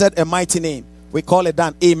Jesus' blessed and mighty name, we call it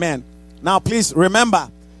done. Amen. Now please remember,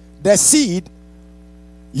 the seed,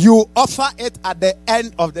 you offer it at the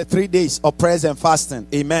end of the 3 days of prayers and fasting.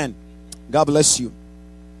 Amen. God bless you.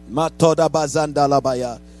 The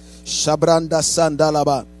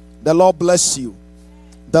Lord bless you.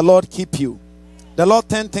 The Lord keep you. The Lord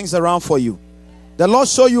turn things around for you. The Lord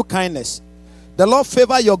show you kindness. The Lord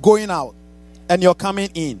favor your going out and your coming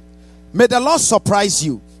in. May the Lord surprise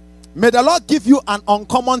you. May the Lord give you an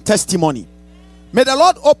uncommon testimony. May the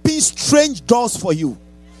Lord open strange doors for you.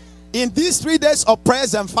 In these 3 days of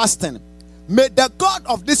prayers and fasting, may the God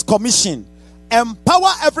of this commission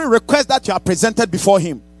empower every request that you have presented before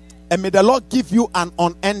him. And may the Lord give you an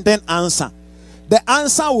unending answer. The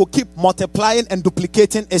answer will keep multiplying and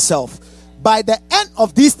duplicating itself. By the end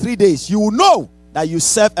of these 3 days, you will know that you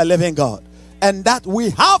serve a living God. And that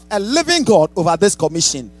we have a living God over this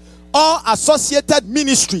commission. All associated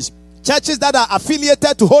ministries, churches that are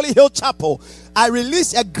affiliated to Holy Hill Chapel, I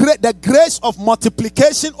release the grace of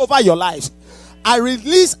multiplication over your lives. I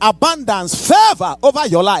release abundance, favor over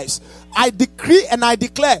your lives. I decree and I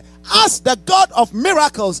declare, as the God of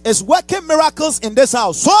miracles is working miracles in this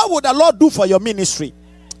house, so would the Lord do for your ministry.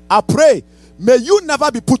 I pray, may you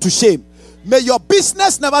never be put to shame. May your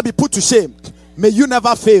business never be put to shame. May you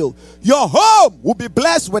never fail. Your home will be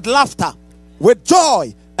blessed with laughter, with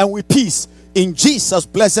joy, and with peace. In Jesus'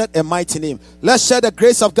 blessed and mighty name. Let's share the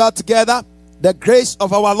grace of God together. The grace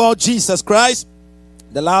of our Lord Jesus Christ,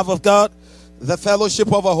 the love of God, the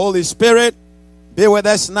fellowship of the Holy Spirit be with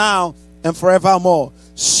us now and forevermore.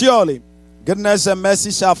 Surely goodness and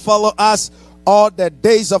mercy shall follow us all the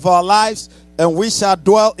days of our lives, and we shall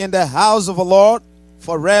dwell in the house of the Lord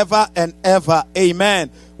forever and ever.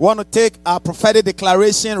 Amen. We want to take our prophetic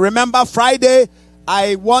declaration. Remember, Friday,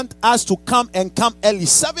 I want us to come early,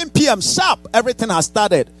 7 p.m. sharp. Everything has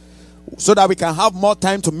started, so that we can have more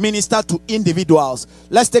time to minister to individuals.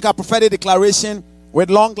 Let's take our prophetic declaration. With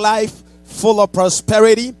long life, full of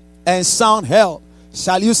prosperity and sound health,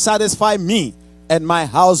 shall you satisfy me and my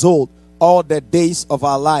household all the days of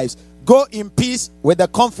our lives. Go in peace with the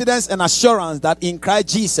confidence and assurance that in Christ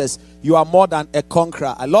Jesus you are more than a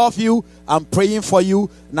conqueror. I love you. I'm praying for you.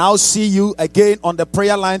 Now see you again on the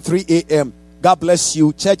prayer line 3 a.m. God bless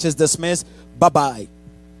you. Church is dismissed. Bye-bye.